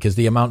to? Because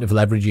the amount of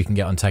leverage you can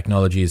get on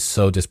technology is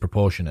so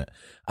disproportionate.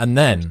 And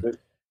then,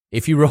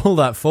 if you roll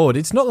that forward,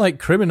 it's not like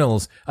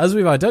criminals, as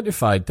we've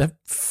identified, they're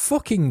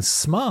fucking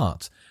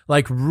smart.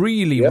 Like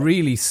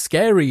really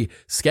scary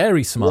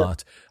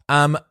smart.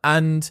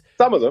 And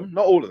some of them,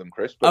 not all of them,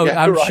 Chris. But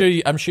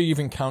I'm sure you've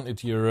encountered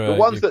the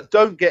ones that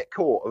don't get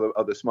caught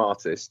are the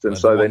smartest, and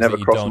so they never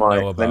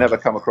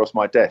come across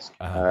my desk.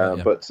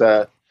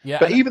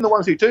 But even the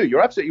ones who do,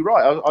 you're absolutely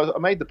right. I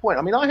made the point.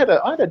 I mean, I had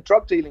a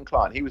drug dealing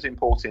client. He was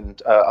importing,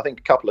 I think,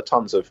 a couple of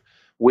tons of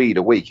weed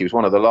a week. He was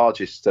one of the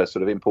largest sort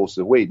of importers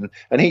of weed,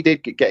 and he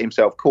did get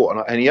himself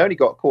caught, and he only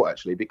got caught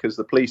actually because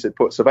the police had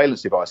put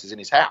surveillance devices in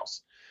his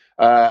house.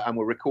 And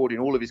were recording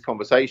all of his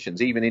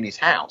conversations, even in his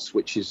house,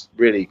 which is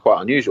really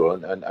quite unusual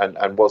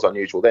and was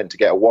unusual then to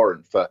get a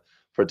warrant for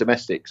a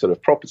domestic sort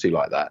of property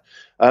like that.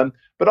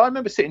 But I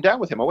remember sitting down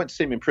with him. I went to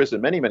see him in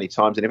prison many, many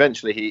times, and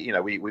eventually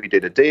we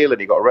did a deal,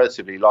 and he got a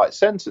relatively light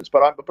sentence.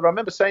 But I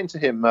remember saying to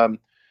him, at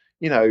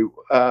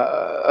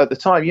the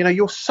time,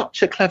 you're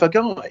such a clever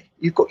guy.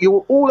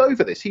 You're all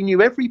over this. He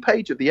knew every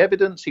page of the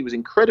evidence. He was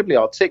incredibly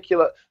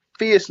articulate,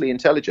 fiercely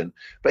intelligent,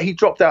 but he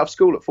dropped out of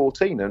school at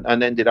 14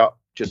 and ended up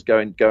just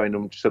going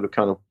and sort of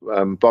kind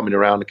of bumming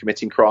around and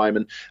committing crime,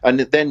 and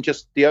then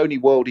just the only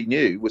world he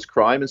knew was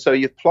crime, and so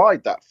he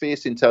applied that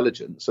fierce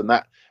intelligence and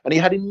he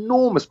had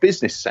enormous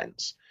business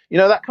sense.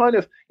 That kind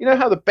of,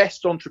 how the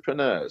best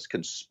entrepreneurs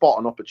can spot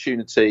an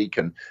opportunity,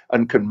 can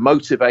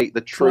motivate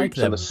the troops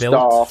and the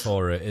staff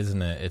for it,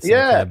 isn't it? It's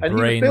like their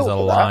brains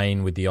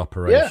align with the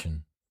operation. Yeah.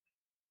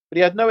 But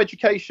he had no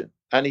education,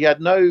 and he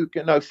had no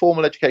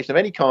formal education of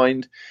any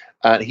kind,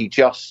 and he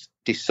just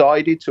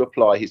decided to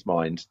apply his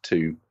mind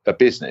to a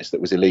business that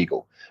was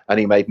illegal, and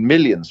he made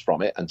millions from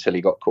it until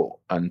he got caught.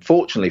 And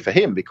fortunately for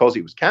him, because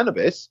it was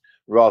cannabis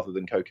rather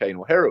than cocaine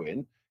or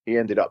heroin, he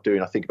ended up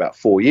doing, I think, about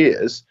 4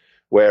 years,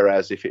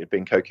 whereas if it had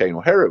been cocaine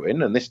or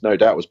heroin, and this no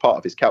doubt was part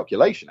of his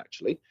calculation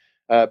actually,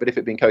 but if it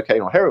had been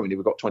cocaine or heroin, he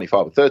would have got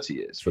 25 or 30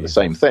 years for the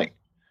same thing.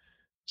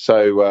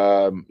 So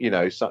and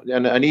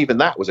even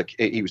that was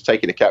he was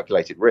taking a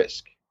calculated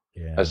risk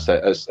as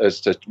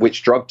to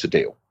which drug to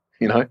deal.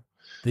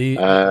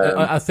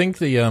 I think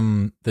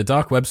the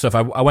dark web stuff.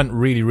 I went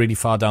really, really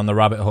far down the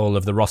rabbit hole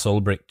of the Ross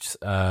Ulbricht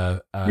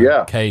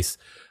case,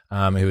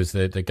 who was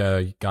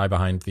the guy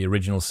behind the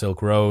original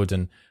Silk Road,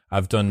 and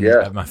I've done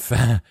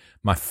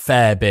my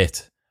fair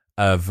bit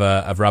of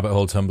rabbit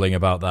hole tumbling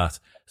about that.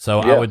 So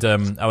I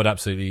would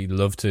absolutely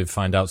love to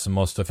find out some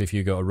more stuff if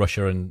you go to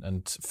Russia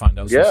and find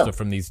out some stuff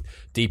from these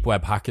deep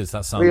web hackers.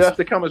 That sounds. You have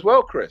to come as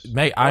well, Chris.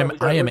 Mate, I am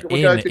in.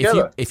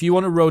 If you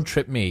want to road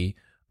trip me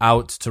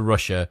out to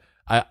Russia,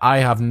 I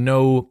have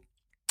no.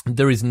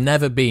 There has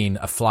never been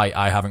a flight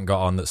I haven't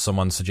got on that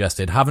someone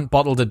suggested. Haven't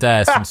bottled a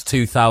dare since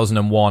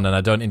 2001, and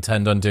I don't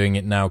intend on doing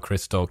it now,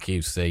 Chris Dorr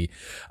QC.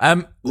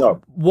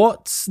 No.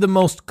 What's the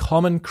most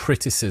common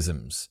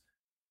criticisms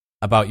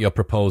about your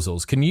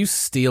proposals? Can you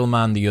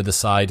steelman the other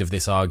side of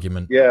this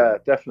argument? Yeah,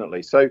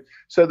 definitely. So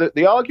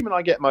the argument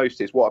I get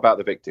most is, what about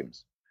the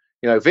victims?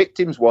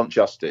 Victims want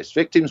justice.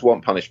 Victims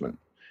want punishment.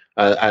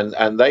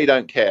 And they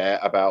don't care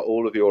about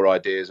all of your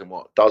ideas and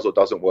what does or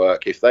doesn't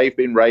work. If they've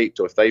been raped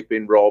or if they've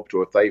been robbed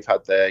or if they've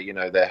had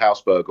their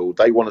house burgled,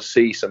 they want to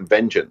see some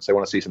vengeance. They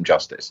want to see some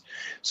justice.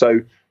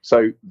 So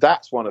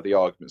that's one of the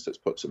arguments that's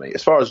put to me.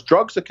 As far as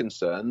drugs are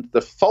concerned,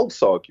 the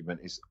false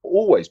argument is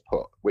always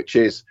put, which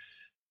is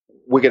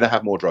we're going to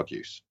have more drug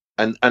use.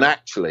 And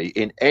actually,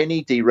 in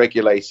any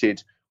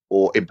deregulated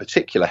or in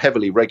particular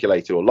heavily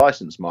regulated or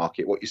licensed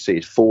market, what you see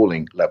is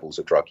falling levels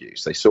of drug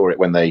use. They saw it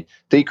when they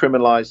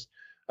decriminalized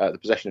the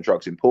possession of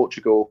drugs in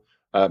Portugal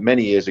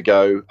many years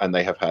ago, and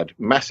they have had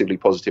massively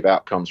positive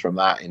outcomes from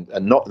that.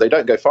 They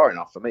don't go far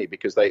enough for me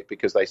because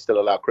they still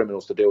allow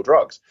criminals to deal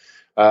drugs,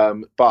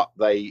 but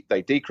they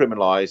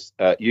decriminalised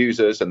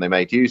users and they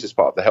made users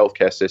part of the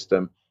healthcare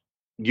system.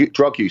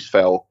 Drug use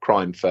fell,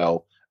 crime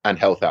fell, and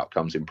health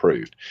outcomes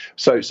improved.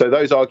 So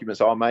those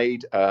arguments are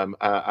made,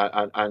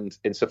 and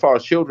insofar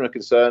as children are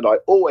concerned, I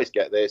always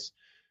get this.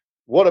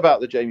 What about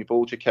the Jamie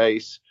Bulger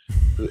case?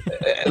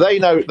 They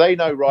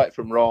know right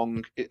from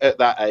wrong at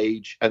that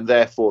age, and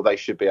therefore they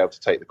should be able to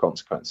take the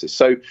consequences.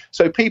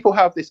 So people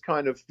have this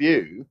kind of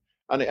view,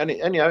 and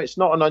it's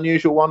not an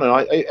unusual one. And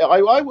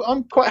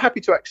I'm quite happy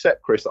to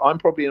accept, Chris, that I'm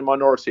probably in a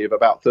minority of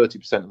about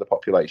 30% of the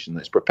population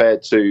that's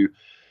prepared to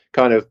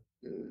kind of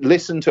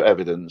listen to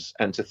evidence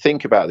and to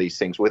think about these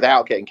things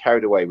without getting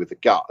carried away with the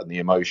gut and the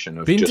emotion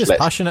of being just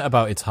passionate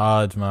about it's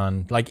hard,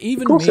 man. Like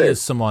even me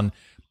as someone,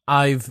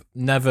 I've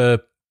never.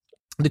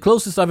 The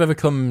closest I've ever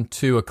come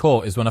to a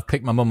court is when I've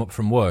picked my mum up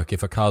from work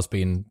if a car's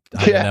been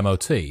had an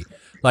MOT.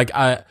 Like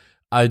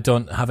I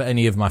don't have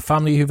any of my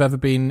family who've ever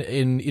been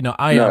in.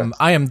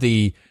 I am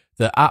the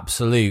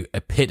absolute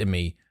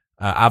epitome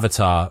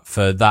avatar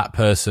for that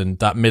person,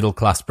 that middle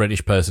class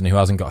British person who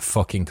hasn't got a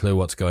fucking clue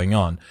what's going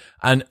on.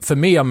 And for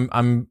me,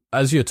 I'm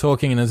as you're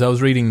talking and as I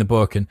was reading the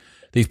book and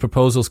these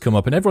proposals come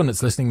up, and everyone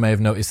that's listening may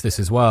have noticed this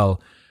as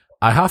well.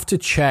 I have to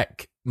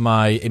check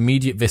my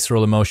immediate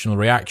visceral emotional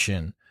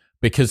reaction,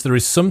 because there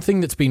is something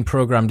that's been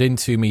programmed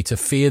into me to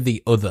fear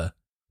the other,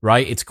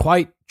 right? It's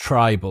quite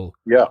tribal.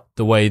 Yeah.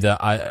 The way that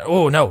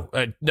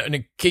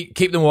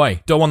keep them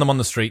away. Don't want them on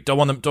the street. Don't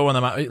want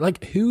them out.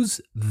 Like,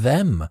 who's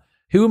them?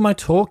 Who am I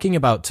talking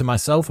about to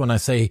myself when I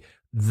say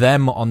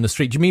them on the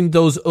street? Do you mean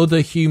those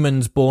other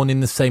humans born in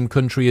the same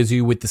country as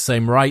you with the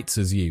same rights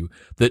as you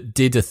that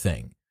did a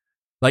thing?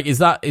 Like, is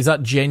that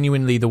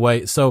genuinely the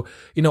way? So,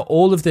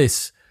 all of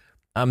this,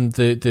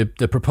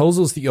 the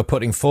proposals that you're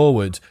putting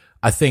forward,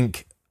 I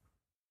think,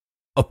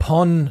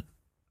 upon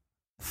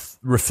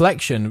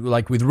reflection,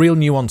 like with real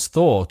nuanced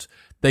thought,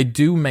 they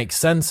do make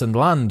sense and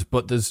land,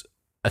 but there's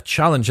a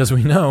challenge, as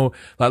we know.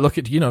 Like, look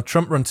at,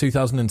 Trump run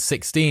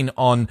 2016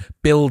 on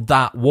build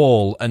that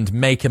wall and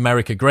make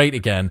America great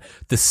again.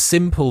 The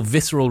simple,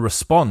 visceral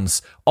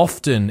response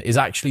often is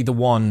actually the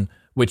one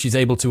which is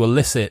able to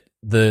elicit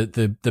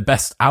the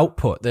best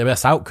output, the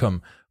best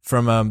outcome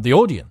from the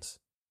audience.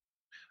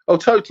 Oh,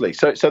 totally.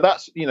 So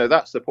that's,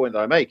 that's the point that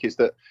I make, is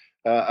that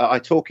I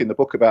talk in the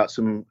book about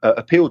some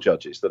appeal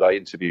judges that I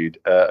interviewed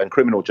and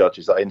criminal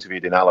judges that I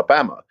interviewed in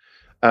Alabama.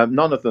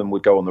 None of them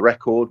would go on the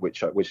record,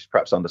 which is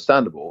perhaps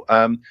understandable.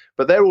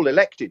 But they're all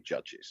elected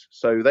judges.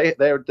 So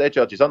they're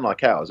judges,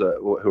 unlike ours,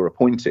 who are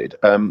appointed.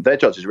 Their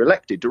judges are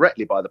elected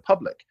directly by the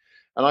public.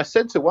 And I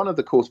said to one of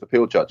the Court of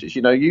Appeal judges,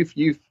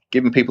 you've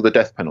given people the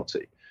death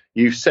penalty.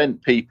 You've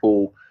sent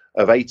people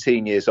of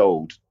 18 years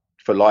old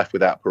for life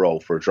without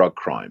parole for a drug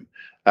crime.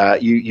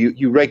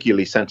 You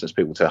regularly sentence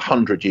people to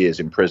 100 years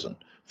in prison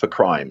for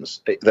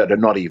crimes that are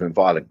not even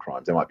violent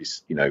crimes. They might be,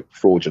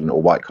 fraudulent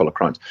or white collar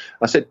crimes.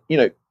 I said,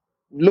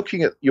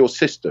 looking at your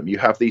system, you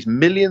have these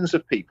millions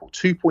of people,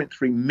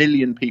 2.3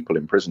 million people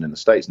in prison in the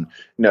States. And,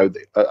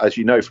 as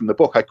you know from the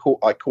book, I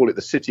call it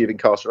the city of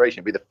incarceration.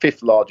 It'd be the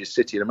fifth largest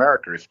city in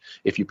America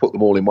if you put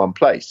them all in one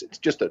place. It's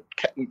just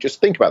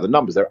think about the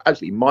numbers. They're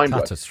absolutely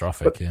mind-blowing.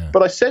 Catastrophic,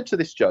 But I said to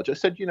this judge, I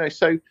said,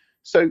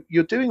 so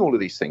you're doing all of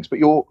these things, but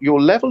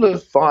your level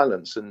of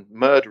violence and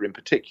murder in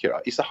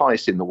particular is the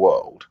highest in the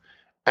world,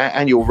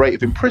 and your rate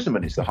of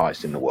imprisonment is the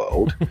highest in the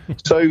world.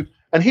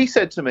 And he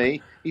said to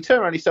me, he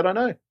turned around, he said, I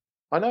know,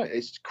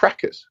 it's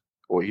crackers,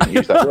 or he didn't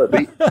use that word,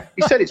 but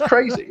he said it's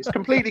crazy, it's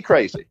completely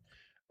crazy.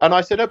 And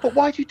I said, oh, but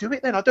why do you do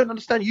it then? I don't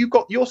understand.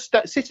 You're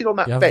sitting on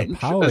that bench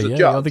as a judge.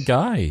 You're the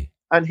guy.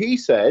 And he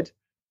said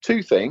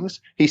two things.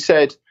 He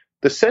said,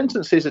 the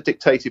sentences are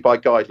dictated by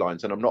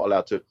guidelines, and I'm not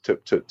allowed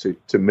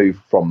to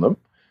move from them.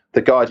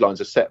 The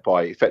guidelines are set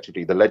by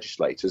effectively the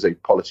legislators, the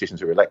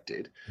politicians who are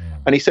elected. Yeah.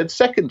 And he said,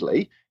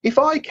 secondly, if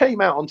I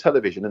came out on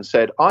television and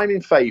said, I'm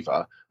in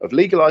favour of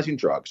legalising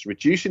drugs,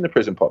 reducing the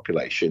prison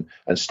population,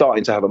 and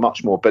starting to have a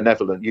much more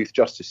benevolent youth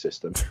justice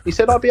system, he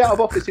said, I'd be out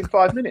of office in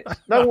 5 minutes.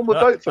 No one would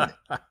vote for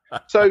me.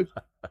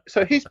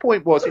 So his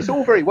point was, it's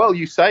all very well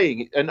you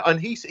saying, and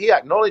he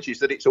acknowledges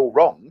that it's all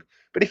wrong,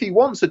 but if he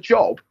wants a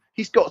job,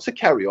 he's got to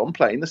carry on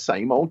playing the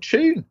same old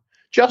tune.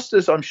 Just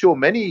as I'm sure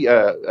many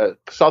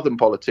Southern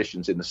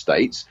politicians in the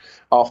States,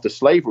 after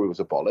slavery was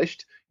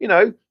abolished,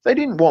 they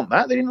didn't want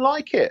that. They didn't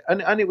like it.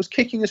 And it was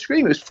kicking and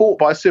screaming. It was fought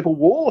by a civil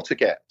war to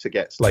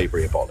get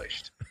slavery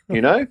abolished.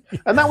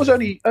 And that was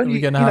only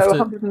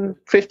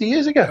 150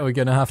 years ago. Are we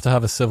going to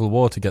have a civil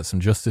war to get some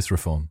justice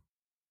reform?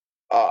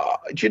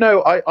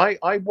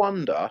 I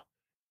wonder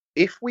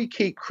if we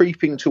keep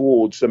creeping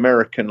towards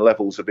American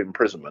levels of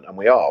imprisonment, and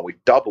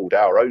we've doubled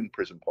our own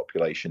prison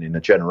population in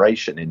a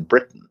generation in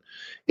Britain.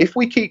 If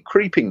we keep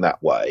creeping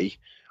that way,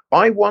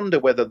 I wonder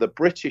whether the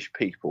British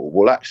people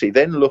will actually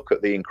then look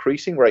at the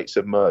increasing rates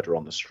of murder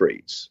on the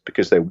streets,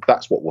 because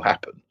that's what will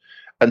happen,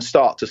 and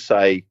start to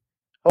say,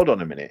 hold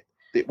on a minute,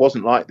 it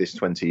wasn't like this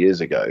 20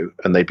 years ago,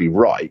 and they'd be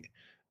right.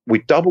 We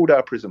doubled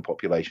our prison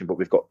population, but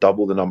we've got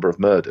double the number of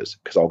murders,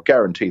 because I'll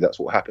guarantee that's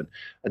what will happen.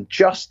 And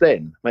just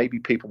then, maybe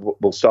people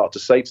will start to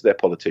say to their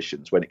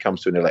politicians when it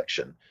comes to an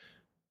election,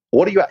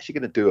 what are you actually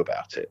going to do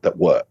about it that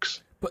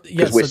works?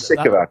 Because we're sick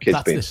of our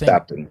kids being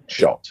stabbed and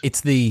shot.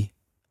 It's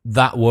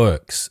that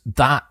works.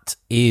 That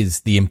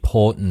is the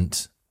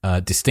important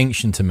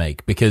distinction to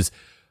make, because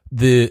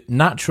the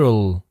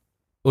natural,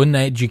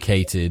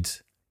 uneducated,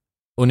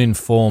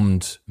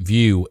 uninformed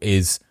view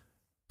is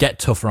get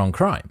tougher on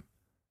crime.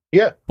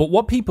 Yeah. But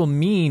what people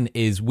mean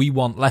is we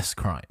want less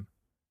crime.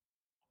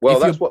 Well,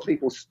 that's what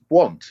people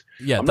want.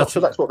 Yeah, I'm not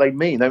sure that's what they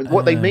mean.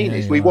 What they mean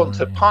is we want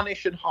to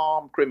punish and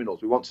harm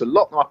criminals. We want to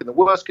lock them up in the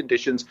worst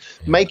conditions,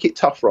 make it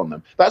tougher on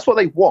them. That's what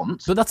they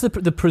want. But that's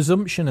the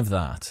presumption of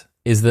that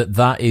is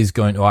that is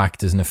going to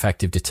act as an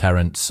effective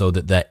deterrent so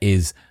that there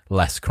is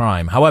less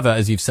crime. However,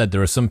 as you've said,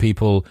 there are some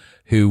people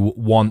who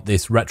want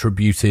this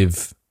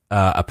retributive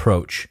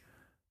approach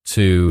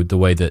to the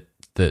way that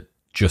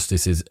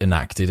justice is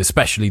enacted,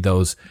 especially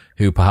those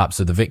who perhaps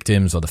are the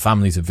victims or the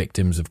families of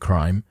victims of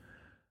crime.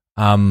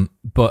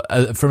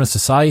 But from a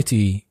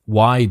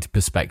society-wide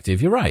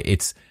perspective, you're right.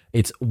 It's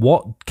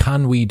what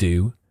can we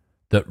do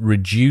that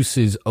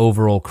reduces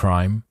overall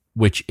crime,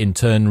 which in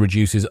turn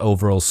reduces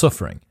overall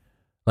suffering.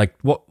 Like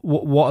what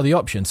are the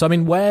options? So, I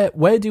mean,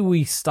 where do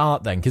we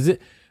start then? Because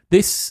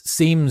this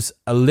seems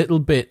a little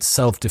bit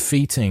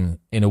self-defeating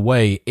in a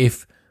way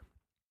if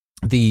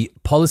the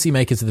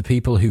policymakers are the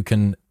people who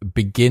can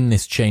begin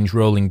this change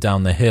rolling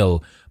down the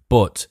hill,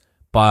 but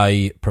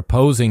by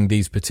proposing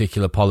these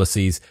particular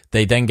policies,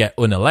 they then get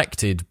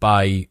unelected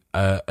by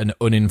an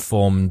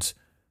uninformed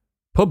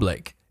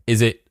public.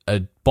 Is it a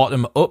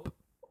bottom-up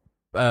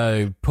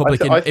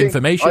public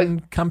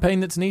information campaign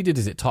that's needed?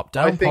 Is it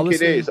top-down policy? I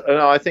think it is.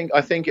 No, I think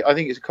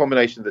it's a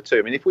combination of the two.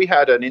 I mean, if we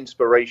had an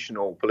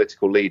inspirational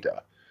political leader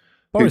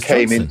Boris who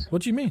came Johnson. in,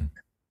 what do you mean?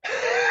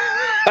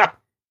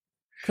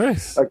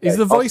 Chris, okay, he's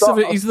the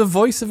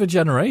voice of a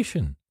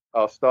generation.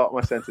 I'll start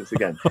my sentence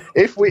again.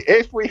 If we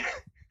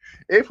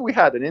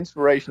had an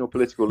inspirational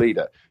political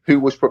leader who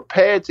was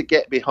prepared to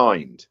get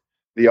behind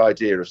the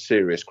idea of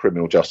serious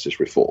criminal justice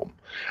reform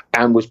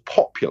and was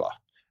popular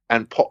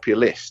and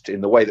populist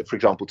in the way that, for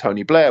example,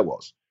 Tony Blair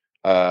was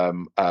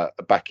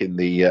back in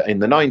the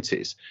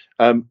 90s,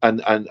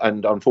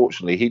 and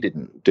unfortunately he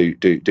didn't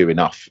do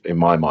enough in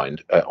my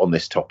mind on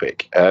this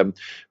topic.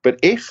 But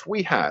if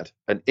we had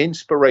an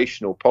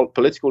inspirational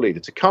political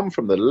leader to come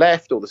from the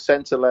left or the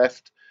centre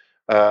left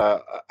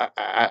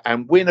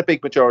and win a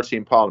big majority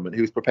in Parliament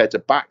who's prepared to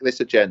back this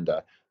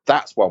agenda,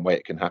 that's one way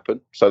it can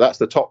happen. So that's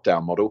the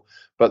top-down model.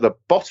 But the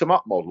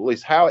bottom-up model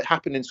is how it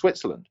happened in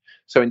Switzerland.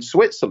 So in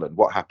Switzerland,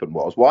 what happened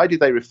was, why did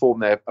they reform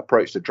their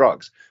approach to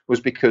drugs? Was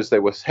because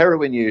there was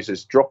heroin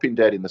users dropping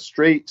dead in the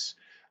streets,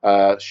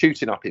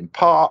 shooting up in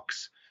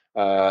parks,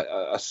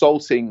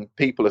 assaulting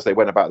people as they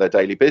went about their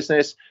daily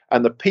business.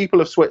 And the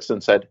people of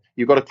Switzerland said,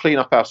 you've got to clean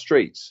up our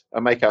streets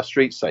and make our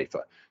streets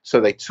safer.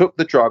 So they took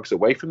the drugs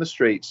away from the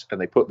streets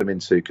and they put them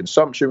into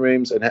consumption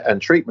rooms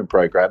and treatment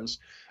programs.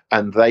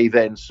 And they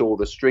then saw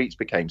the streets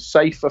became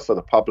safer for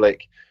the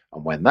public.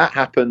 And when that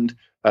happened,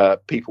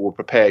 people were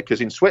prepared, because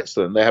in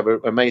Switzerland, they have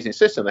an amazing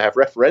system. They have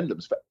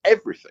referendums for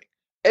everything.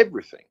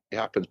 Everything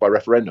happens by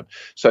referendum.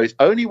 So it's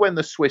only when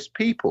the Swiss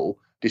people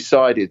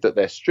decided that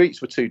their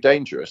streets were too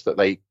dangerous that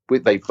they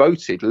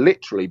voted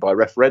literally by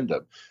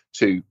referendum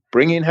to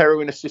bring in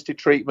heroin-assisted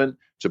treatment,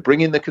 to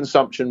bring in the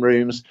consumption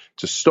rooms,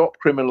 to stop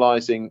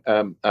criminalising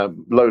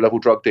low-level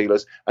drug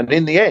dealers. And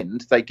in the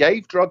end, they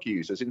gave drug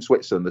users in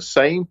Switzerland the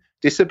same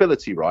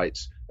disability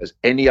rights as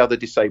any other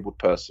disabled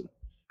person.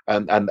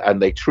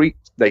 And they treat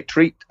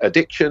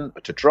addiction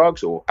to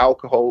drugs or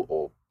alcohol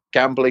or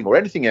gambling or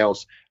anything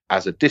else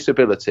as a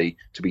disability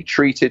to be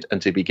treated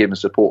and to be given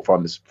support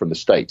from the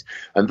state.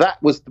 And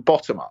that was the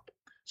bottom up.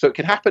 So it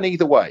can happen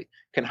either way.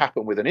 It can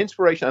happen with an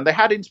inspiration. And they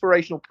had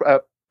inspirational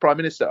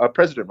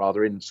president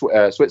in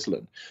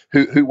Switzerland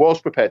who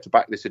was prepared to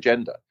back this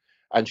agenda.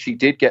 And she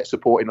did get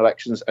support in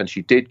elections, and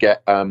she did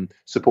get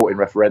support in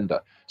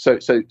referenda. So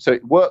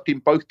it worked in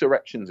both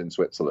directions in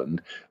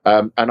Switzerland.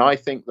 And I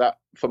think that,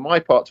 for my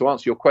part, to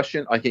answer your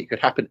question, I think it could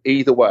happen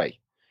either way.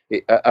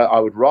 I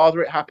would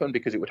rather it happen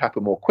because it would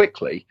happen more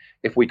quickly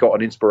if we got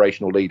an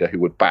inspirational leader who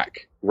would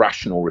back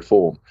rational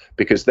reform,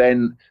 because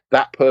then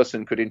that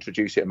person could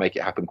introduce it and make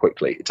it happen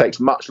quickly. It takes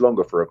much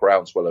longer for a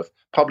groundswell of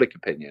public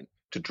opinion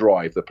to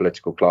drive the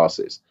political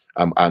classes.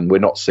 And we're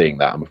not seeing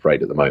that, I'm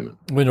afraid, at the moment.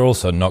 We're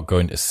also not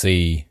going to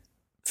see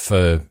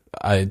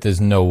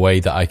there's no way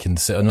that I can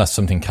see, unless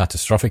something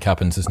catastrophic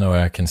happens, there's no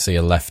way I can see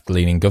a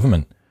left-leaning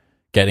government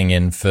getting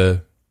in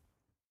for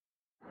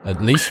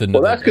at least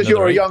another. Well, that's because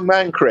you're a young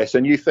man, Chris,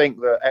 and you think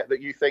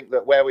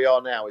that where we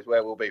are now is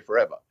where we'll be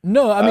forever.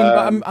 No, I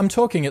mean, but I'm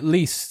talking at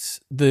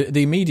least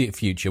the immediate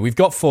future. We've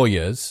got 4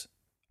 years,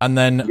 and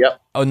then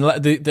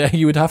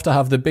you would have to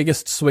have the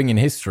biggest swing in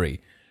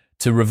history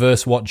to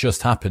reverse what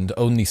just happened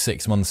only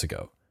 6 months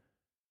ago.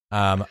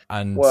 But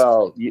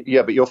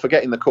you're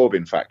forgetting the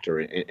Corbyn factor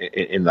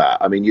in that.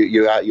 I mean,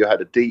 you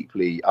had a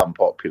deeply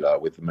unpopular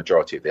with the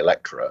majority of the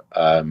electorate,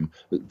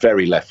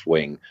 very left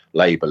wing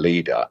Labour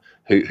leader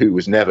who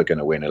was never going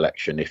to win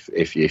election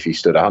if he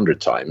stood 100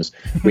 times.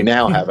 We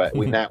now have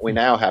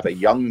a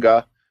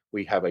younger,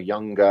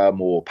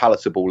 more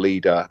palatable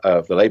leader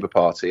of the Labour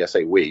Party. I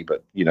say we,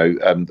 but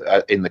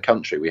in the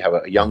country we have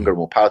a younger,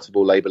 more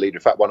palatable Labour leader.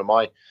 In fact, one of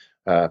my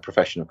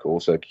profession, of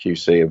course, a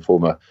QC and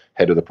former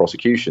head of the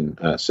prosecution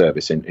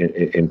service in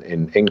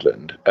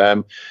England.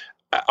 I'm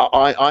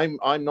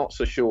not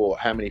so sure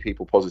how many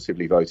people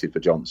positively voted for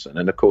Johnson,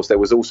 and of course there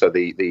was also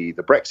the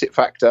Brexit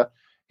factor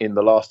in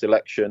the last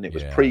election. It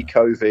was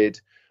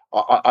pre-COVID.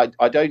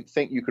 I don't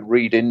think you could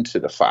read into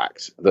the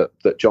fact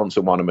that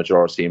Johnson won a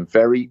majority in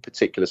very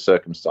particular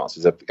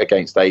circumstances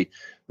against a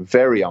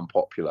very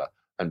unpopular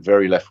and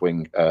very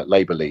left-wing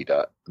Labour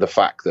leader, the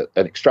fact that,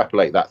 and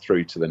extrapolate that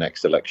through to the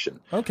next election.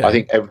 Okay. I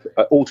think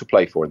all to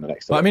play for in the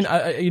next election.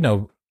 I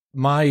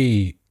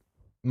mean,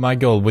 my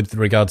goal with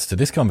regards to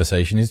this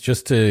conversation is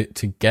just to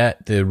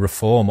get the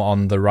reform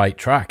on the right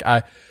track.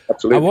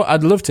 Absolutely.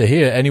 I'd love to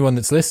hear anyone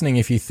that's listening,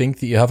 if you think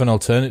that you have an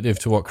alternative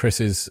to what Chris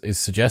is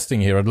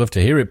suggesting here, I'd love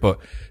to hear it. But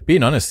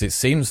being honest, it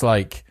seems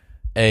like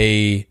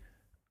a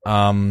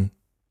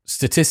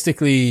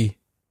statistically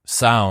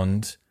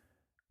sound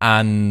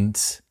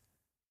and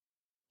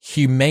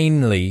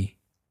humanely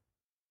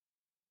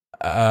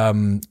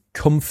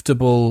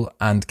comfortable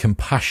and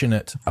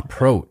compassionate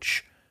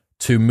approach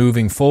to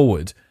moving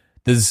forward.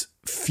 There's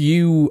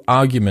few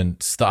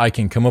arguments that I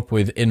can come up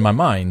with in my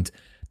mind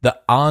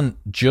that aren't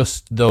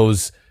just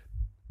those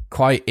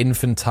quite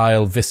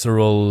infantile,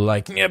 visceral,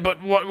 like, yeah,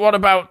 but what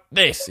about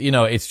this?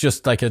 It's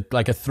just like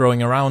a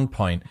throwing around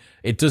point.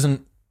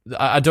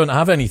 I don't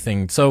have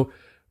anything. So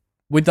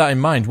with that in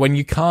mind, when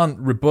you can't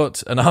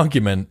rebut an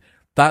argument,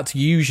 that's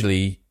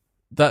usually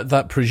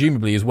that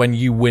presumably is when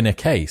you win a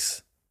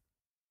case.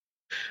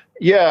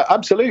 Yeah,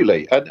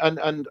 absolutely.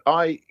 And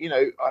I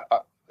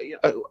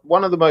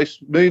one of the most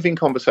moving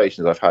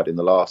conversations I've had in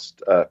the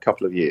last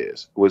couple of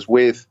years was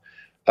with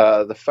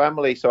the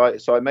family. So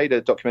I made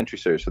a documentary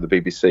series for the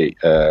BBC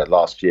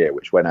last year,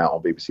 which went out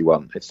on BBC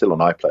One. It's still on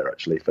iPlayer,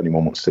 actually, if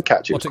anyone wants to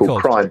catch it. What's it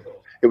called? Crime.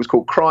 It was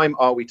called Crime,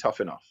 Are We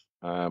Tough Enough?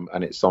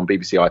 And it's on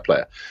BBC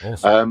iPlayer.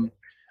 Awesome.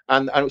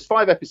 And it was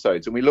 5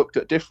 episodes, and we looked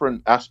at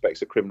different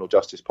aspects of criminal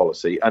justice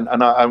policy.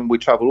 And we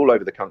travelled all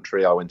over the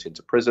country. I went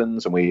into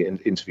prisons, and we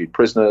interviewed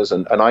prisoners,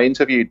 and I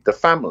interviewed the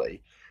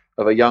family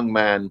of a young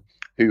man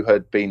who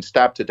had been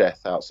stabbed to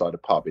death outside a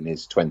pub in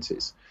his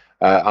 20s.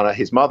 And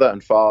his mother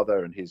and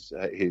father and his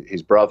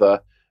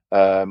brother,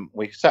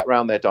 we sat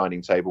around their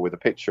dining table with a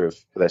picture of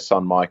their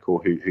son Michael,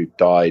 who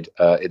died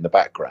in the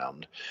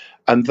background,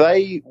 and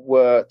they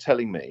were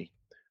telling me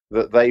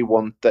that they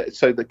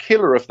so the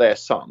killer of their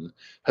son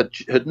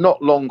had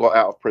not long got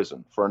out of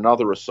prison for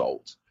another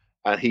assault,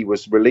 and he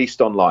was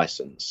released on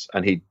license,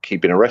 and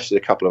he'd been arrested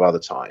a couple of other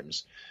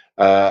times,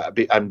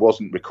 and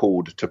wasn't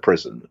recalled to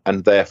prison,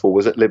 and therefore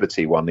was at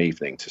liberty one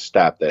evening to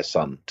stab their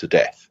son to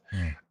death.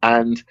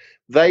 And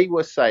they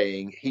were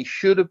saying he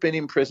should have been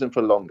in prison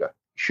for longer,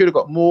 should have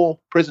got more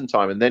prison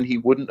time, and then he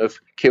wouldn't have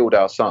killed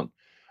our son.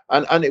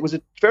 And it was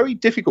a very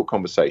difficult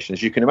conversation,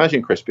 as you can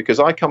imagine, Chris, because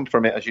I come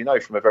from it, as you know,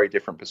 from a very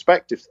different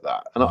perspective to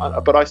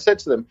that. But I said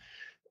to them,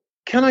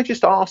 can I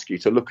just ask you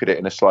to look at it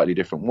in a slightly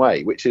different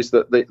way, which is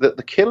that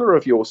the killer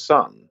of your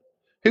son,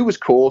 who was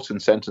caught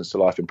and sentenced to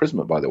life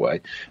imprisonment, by the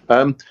way,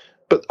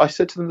 but I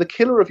said to them, the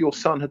killer of your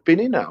son had been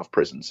in and out of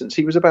prison since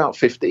he was about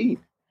 15,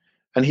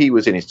 and he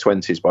was in his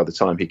 20s by the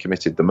time he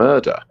committed the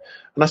murder.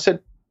 And I said,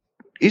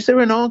 is there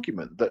an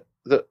argument that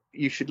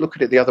you should look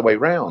at it the other way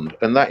round,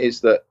 and that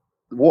is that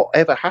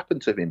whatever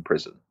happened to him in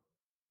prison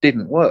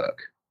didn't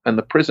work, and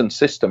the prison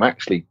system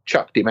actually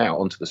chucked him out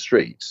onto the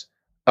streets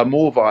a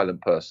more violent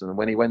person than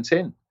when he went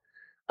in.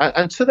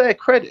 And to their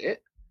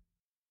credit,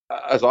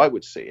 as I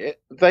would see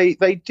it, they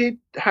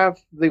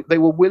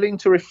were willing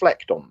to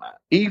reflect on that,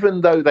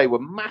 even though they were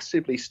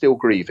massively still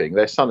grieving.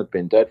 Their son had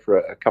been dead for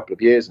a couple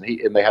of years,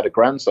 and they had a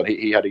grandson.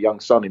 He had a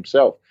young son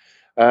himself,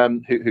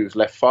 who was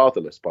left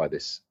fatherless by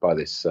this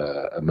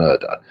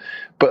murder.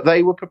 But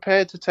they were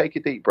prepared to take a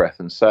deep breath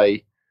and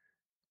say,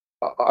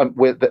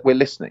 we're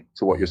listening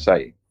to what you're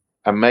saying.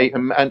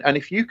 And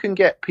if you can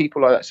get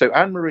people like that, so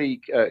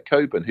Anne-Marie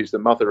Coburn, who's the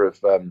mother of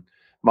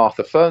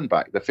Martha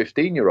Fernbach, the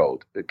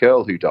 15-year-old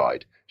girl who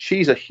died,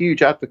 she's a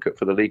huge advocate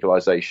for the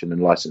legalization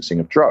and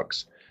licensing of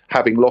drugs,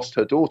 having lost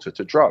her daughter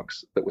to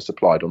drugs that were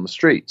supplied on the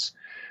streets.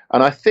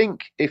 And I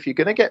think if you're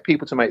going to get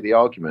people to make the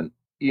argument,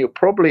 you're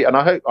probably, and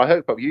I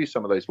hope I've used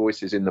some of those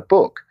voices in the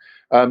book.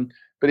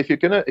 But if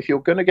you're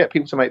gonna get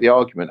people to make the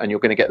argument and you're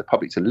gonna get the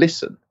public to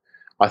listen,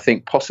 I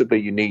think possibly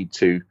you need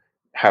to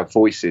have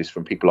voices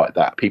from people like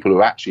that, people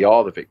who actually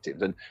are the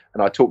victims. And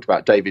I talked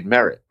about David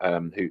Merritt,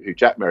 who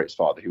Jack Merritt's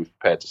father, who was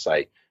prepared to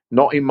say,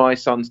 "Not in my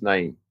son's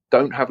name.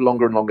 Don't have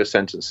longer and longer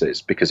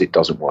sentences because it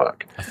doesn't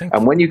work."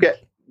 And when you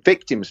get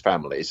victims'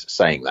 families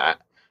saying that,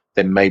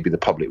 then maybe the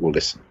public will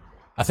listen.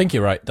 I think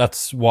you're right.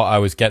 That's what I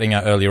was getting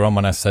at earlier on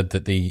when I said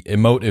that the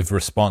emotive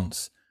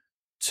response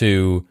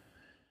to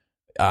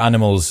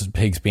animals,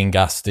 pigs being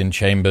gassed in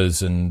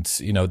chambers, and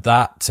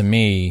that to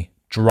me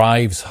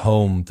drives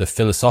home the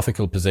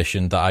philosophical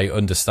position that I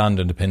understand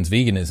underpins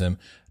veganism.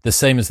 The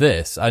same as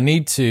this,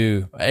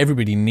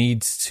 everybody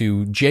needs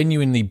to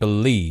genuinely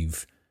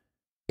believe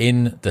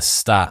in the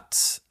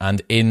stats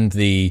and in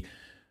the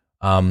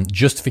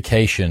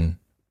justification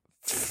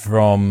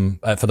for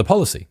the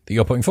policy that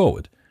you're putting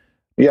forward.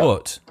 Yeah.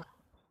 But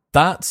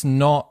that's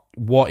not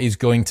what is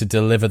going to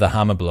deliver the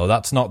hammer blow.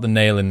 That's not the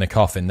nail in the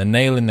coffin. The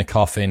nail in the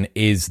coffin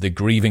is the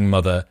grieving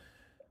mother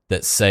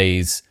that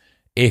says,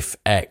 if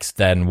X,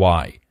 then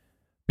Y.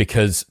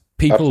 Because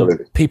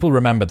people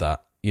remember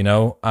that,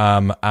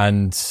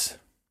 and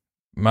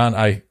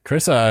man,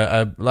 Chris,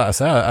 like I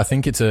say, I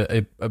think it's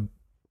a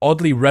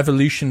oddly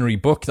revolutionary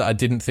book that I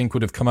didn't think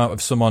would have come out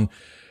of someone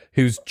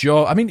whose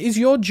job, is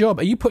your job,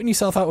 are you putting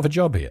yourself out of a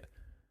job here?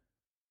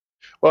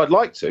 Well, I'd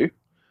like to.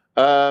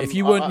 If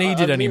you weren't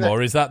needed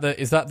anymore, is that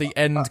the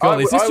end goal?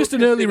 Is this just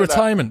an early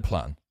retirement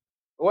plan?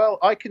 Well,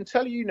 I can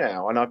tell you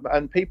now,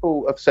 and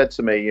people have said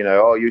to me,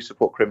 you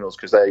support criminals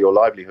because they're your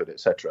livelihood,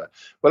 etc.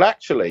 Well,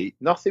 actually,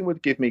 nothing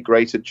would give me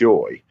greater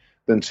joy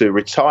than to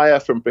retire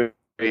from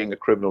being a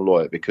criminal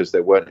lawyer because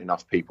there weren't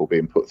enough people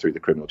being put through the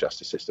criminal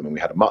justice system, and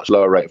we had a much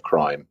lower rate of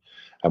crime,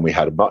 and we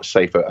had a much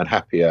safer and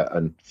happier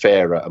and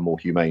fairer and more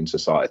humane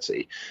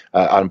society.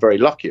 I'm very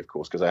lucky, of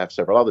course, because I have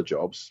several other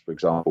jobs, for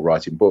example,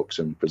 writing books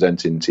and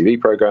presenting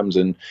TV programs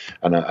and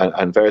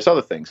various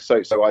other things.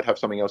 So I'd have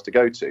something else to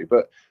go to.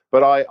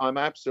 But I'm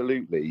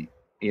absolutely,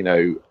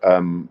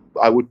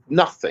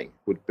 nothing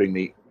would bring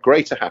me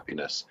greater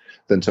happiness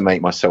than to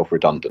make myself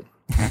redundant.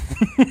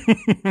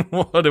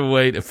 What a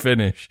way to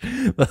finish.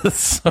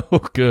 That's so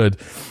good.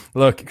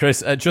 Look,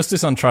 Chris,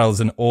 Justice on Trial is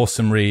an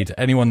awesome read.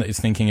 Anyone that is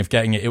thinking of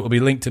getting it, it will be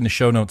linked in the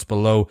show notes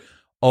below,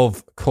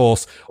 of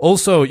course.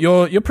 Also,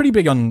 you're pretty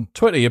big on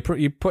Twitter. You're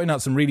putting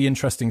out some really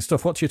interesting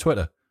stuff. What's your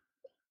Twitter?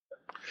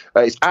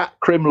 It's at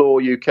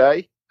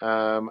CrimLawUK.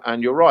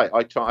 And you're right.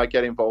 I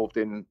get involved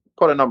in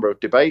quite a number of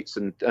debates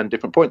and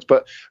different points,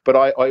 but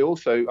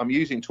I'm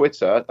using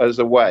Twitter as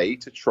a way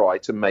to try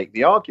to make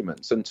the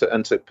arguments and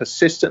to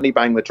persistently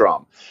bang the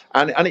drum,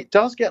 and it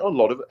does get a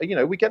lot of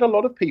we get a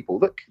lot of people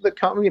that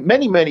come,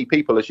 many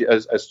people as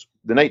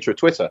the nature of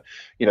Twitter,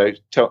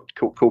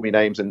 call me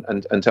names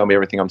and tell me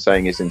everything I'm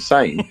saying is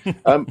insane,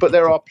 but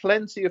there are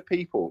plenty of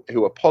people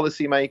who are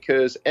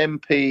policymakers,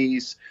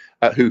 MPs,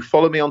 who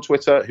follow me on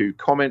Twitter, who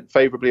comment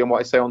favorably on what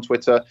I say on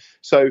Twitter.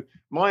 So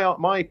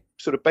my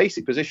sort of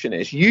basic position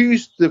is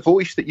use the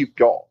voice that you've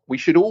got. We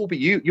should all be,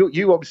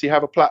 you obviously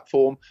have a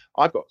platform.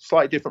 I've got a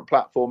slightly different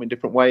platform in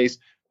different ways.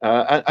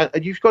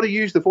 And you've got to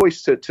use the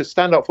voice to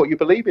stand up for what you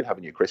believe in,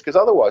 haven't you, Chris? Because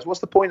otherwise, what's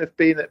the point of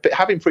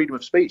having freedom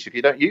of speech if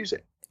you don't use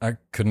it? I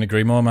couldn't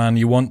agree more, man.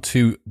 You want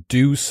to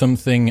do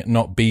something,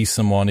 not be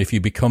someone. If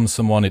you become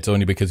someone, it's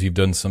only because you've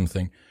done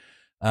something.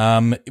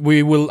 I'll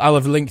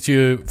have linked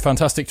your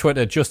fantastic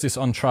Twitter, Justice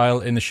on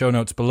Trial, in the show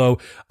notes below.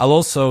 I'll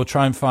also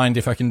try and find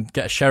if I can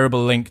get a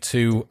shareable link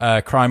to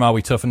Crime Are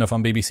We Tough Enough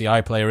on BBC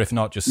iPlayer. If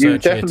not, just search it. You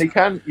definitely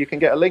can. You can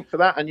get a link for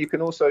that, and you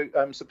can also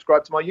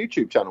subscribe to my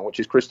YouTube channel, which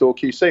is Chris Daw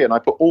QC, and I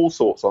put all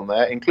sorts on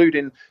there,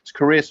 including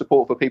career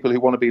support for people who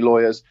want to be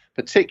lawyers,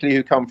 particularly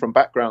who come from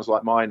backgrounds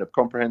like mine of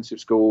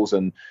comprehensive schools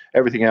and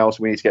everything else.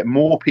 We need to get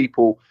more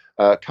people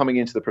coming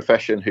into the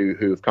profession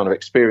who've kind of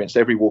experienced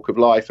every walk of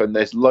life, and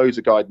there's loads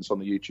of guidance on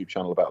the YouTube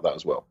channel about that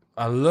as well.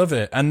 I love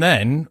it. And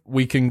then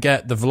we can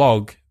get the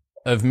vlog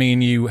of me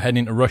and you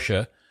heading to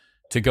Russia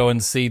to go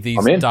and see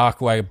these dark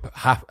web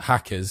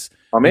hackers.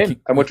 And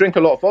we'll drink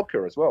a lot of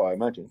vodka as well, I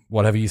imagine.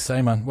 Whatever you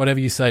say, man.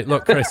 Whatever you say.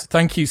 Look, Chris,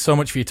 thank you so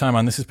much for your time,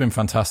 man. This has been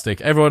fantastic.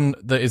 Everyone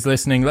that is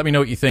listening, let me know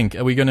what you think.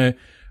 Are we gonna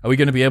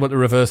be able to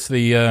reverse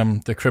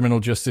the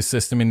criminal justice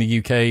system in the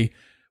UK?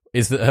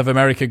 Have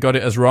America got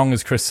it as wrong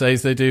as Chris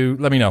says they do?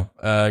 Let me know.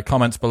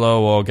 Comments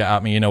below or get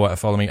at me. You know where to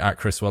follow me, at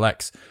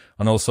ChrisWillX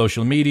on all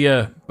social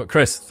media. But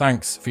Chris,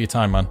 thanks for your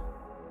time, man.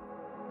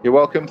 You're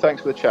welcome.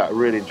 Thanks for the chat. I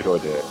really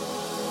enjoyed it.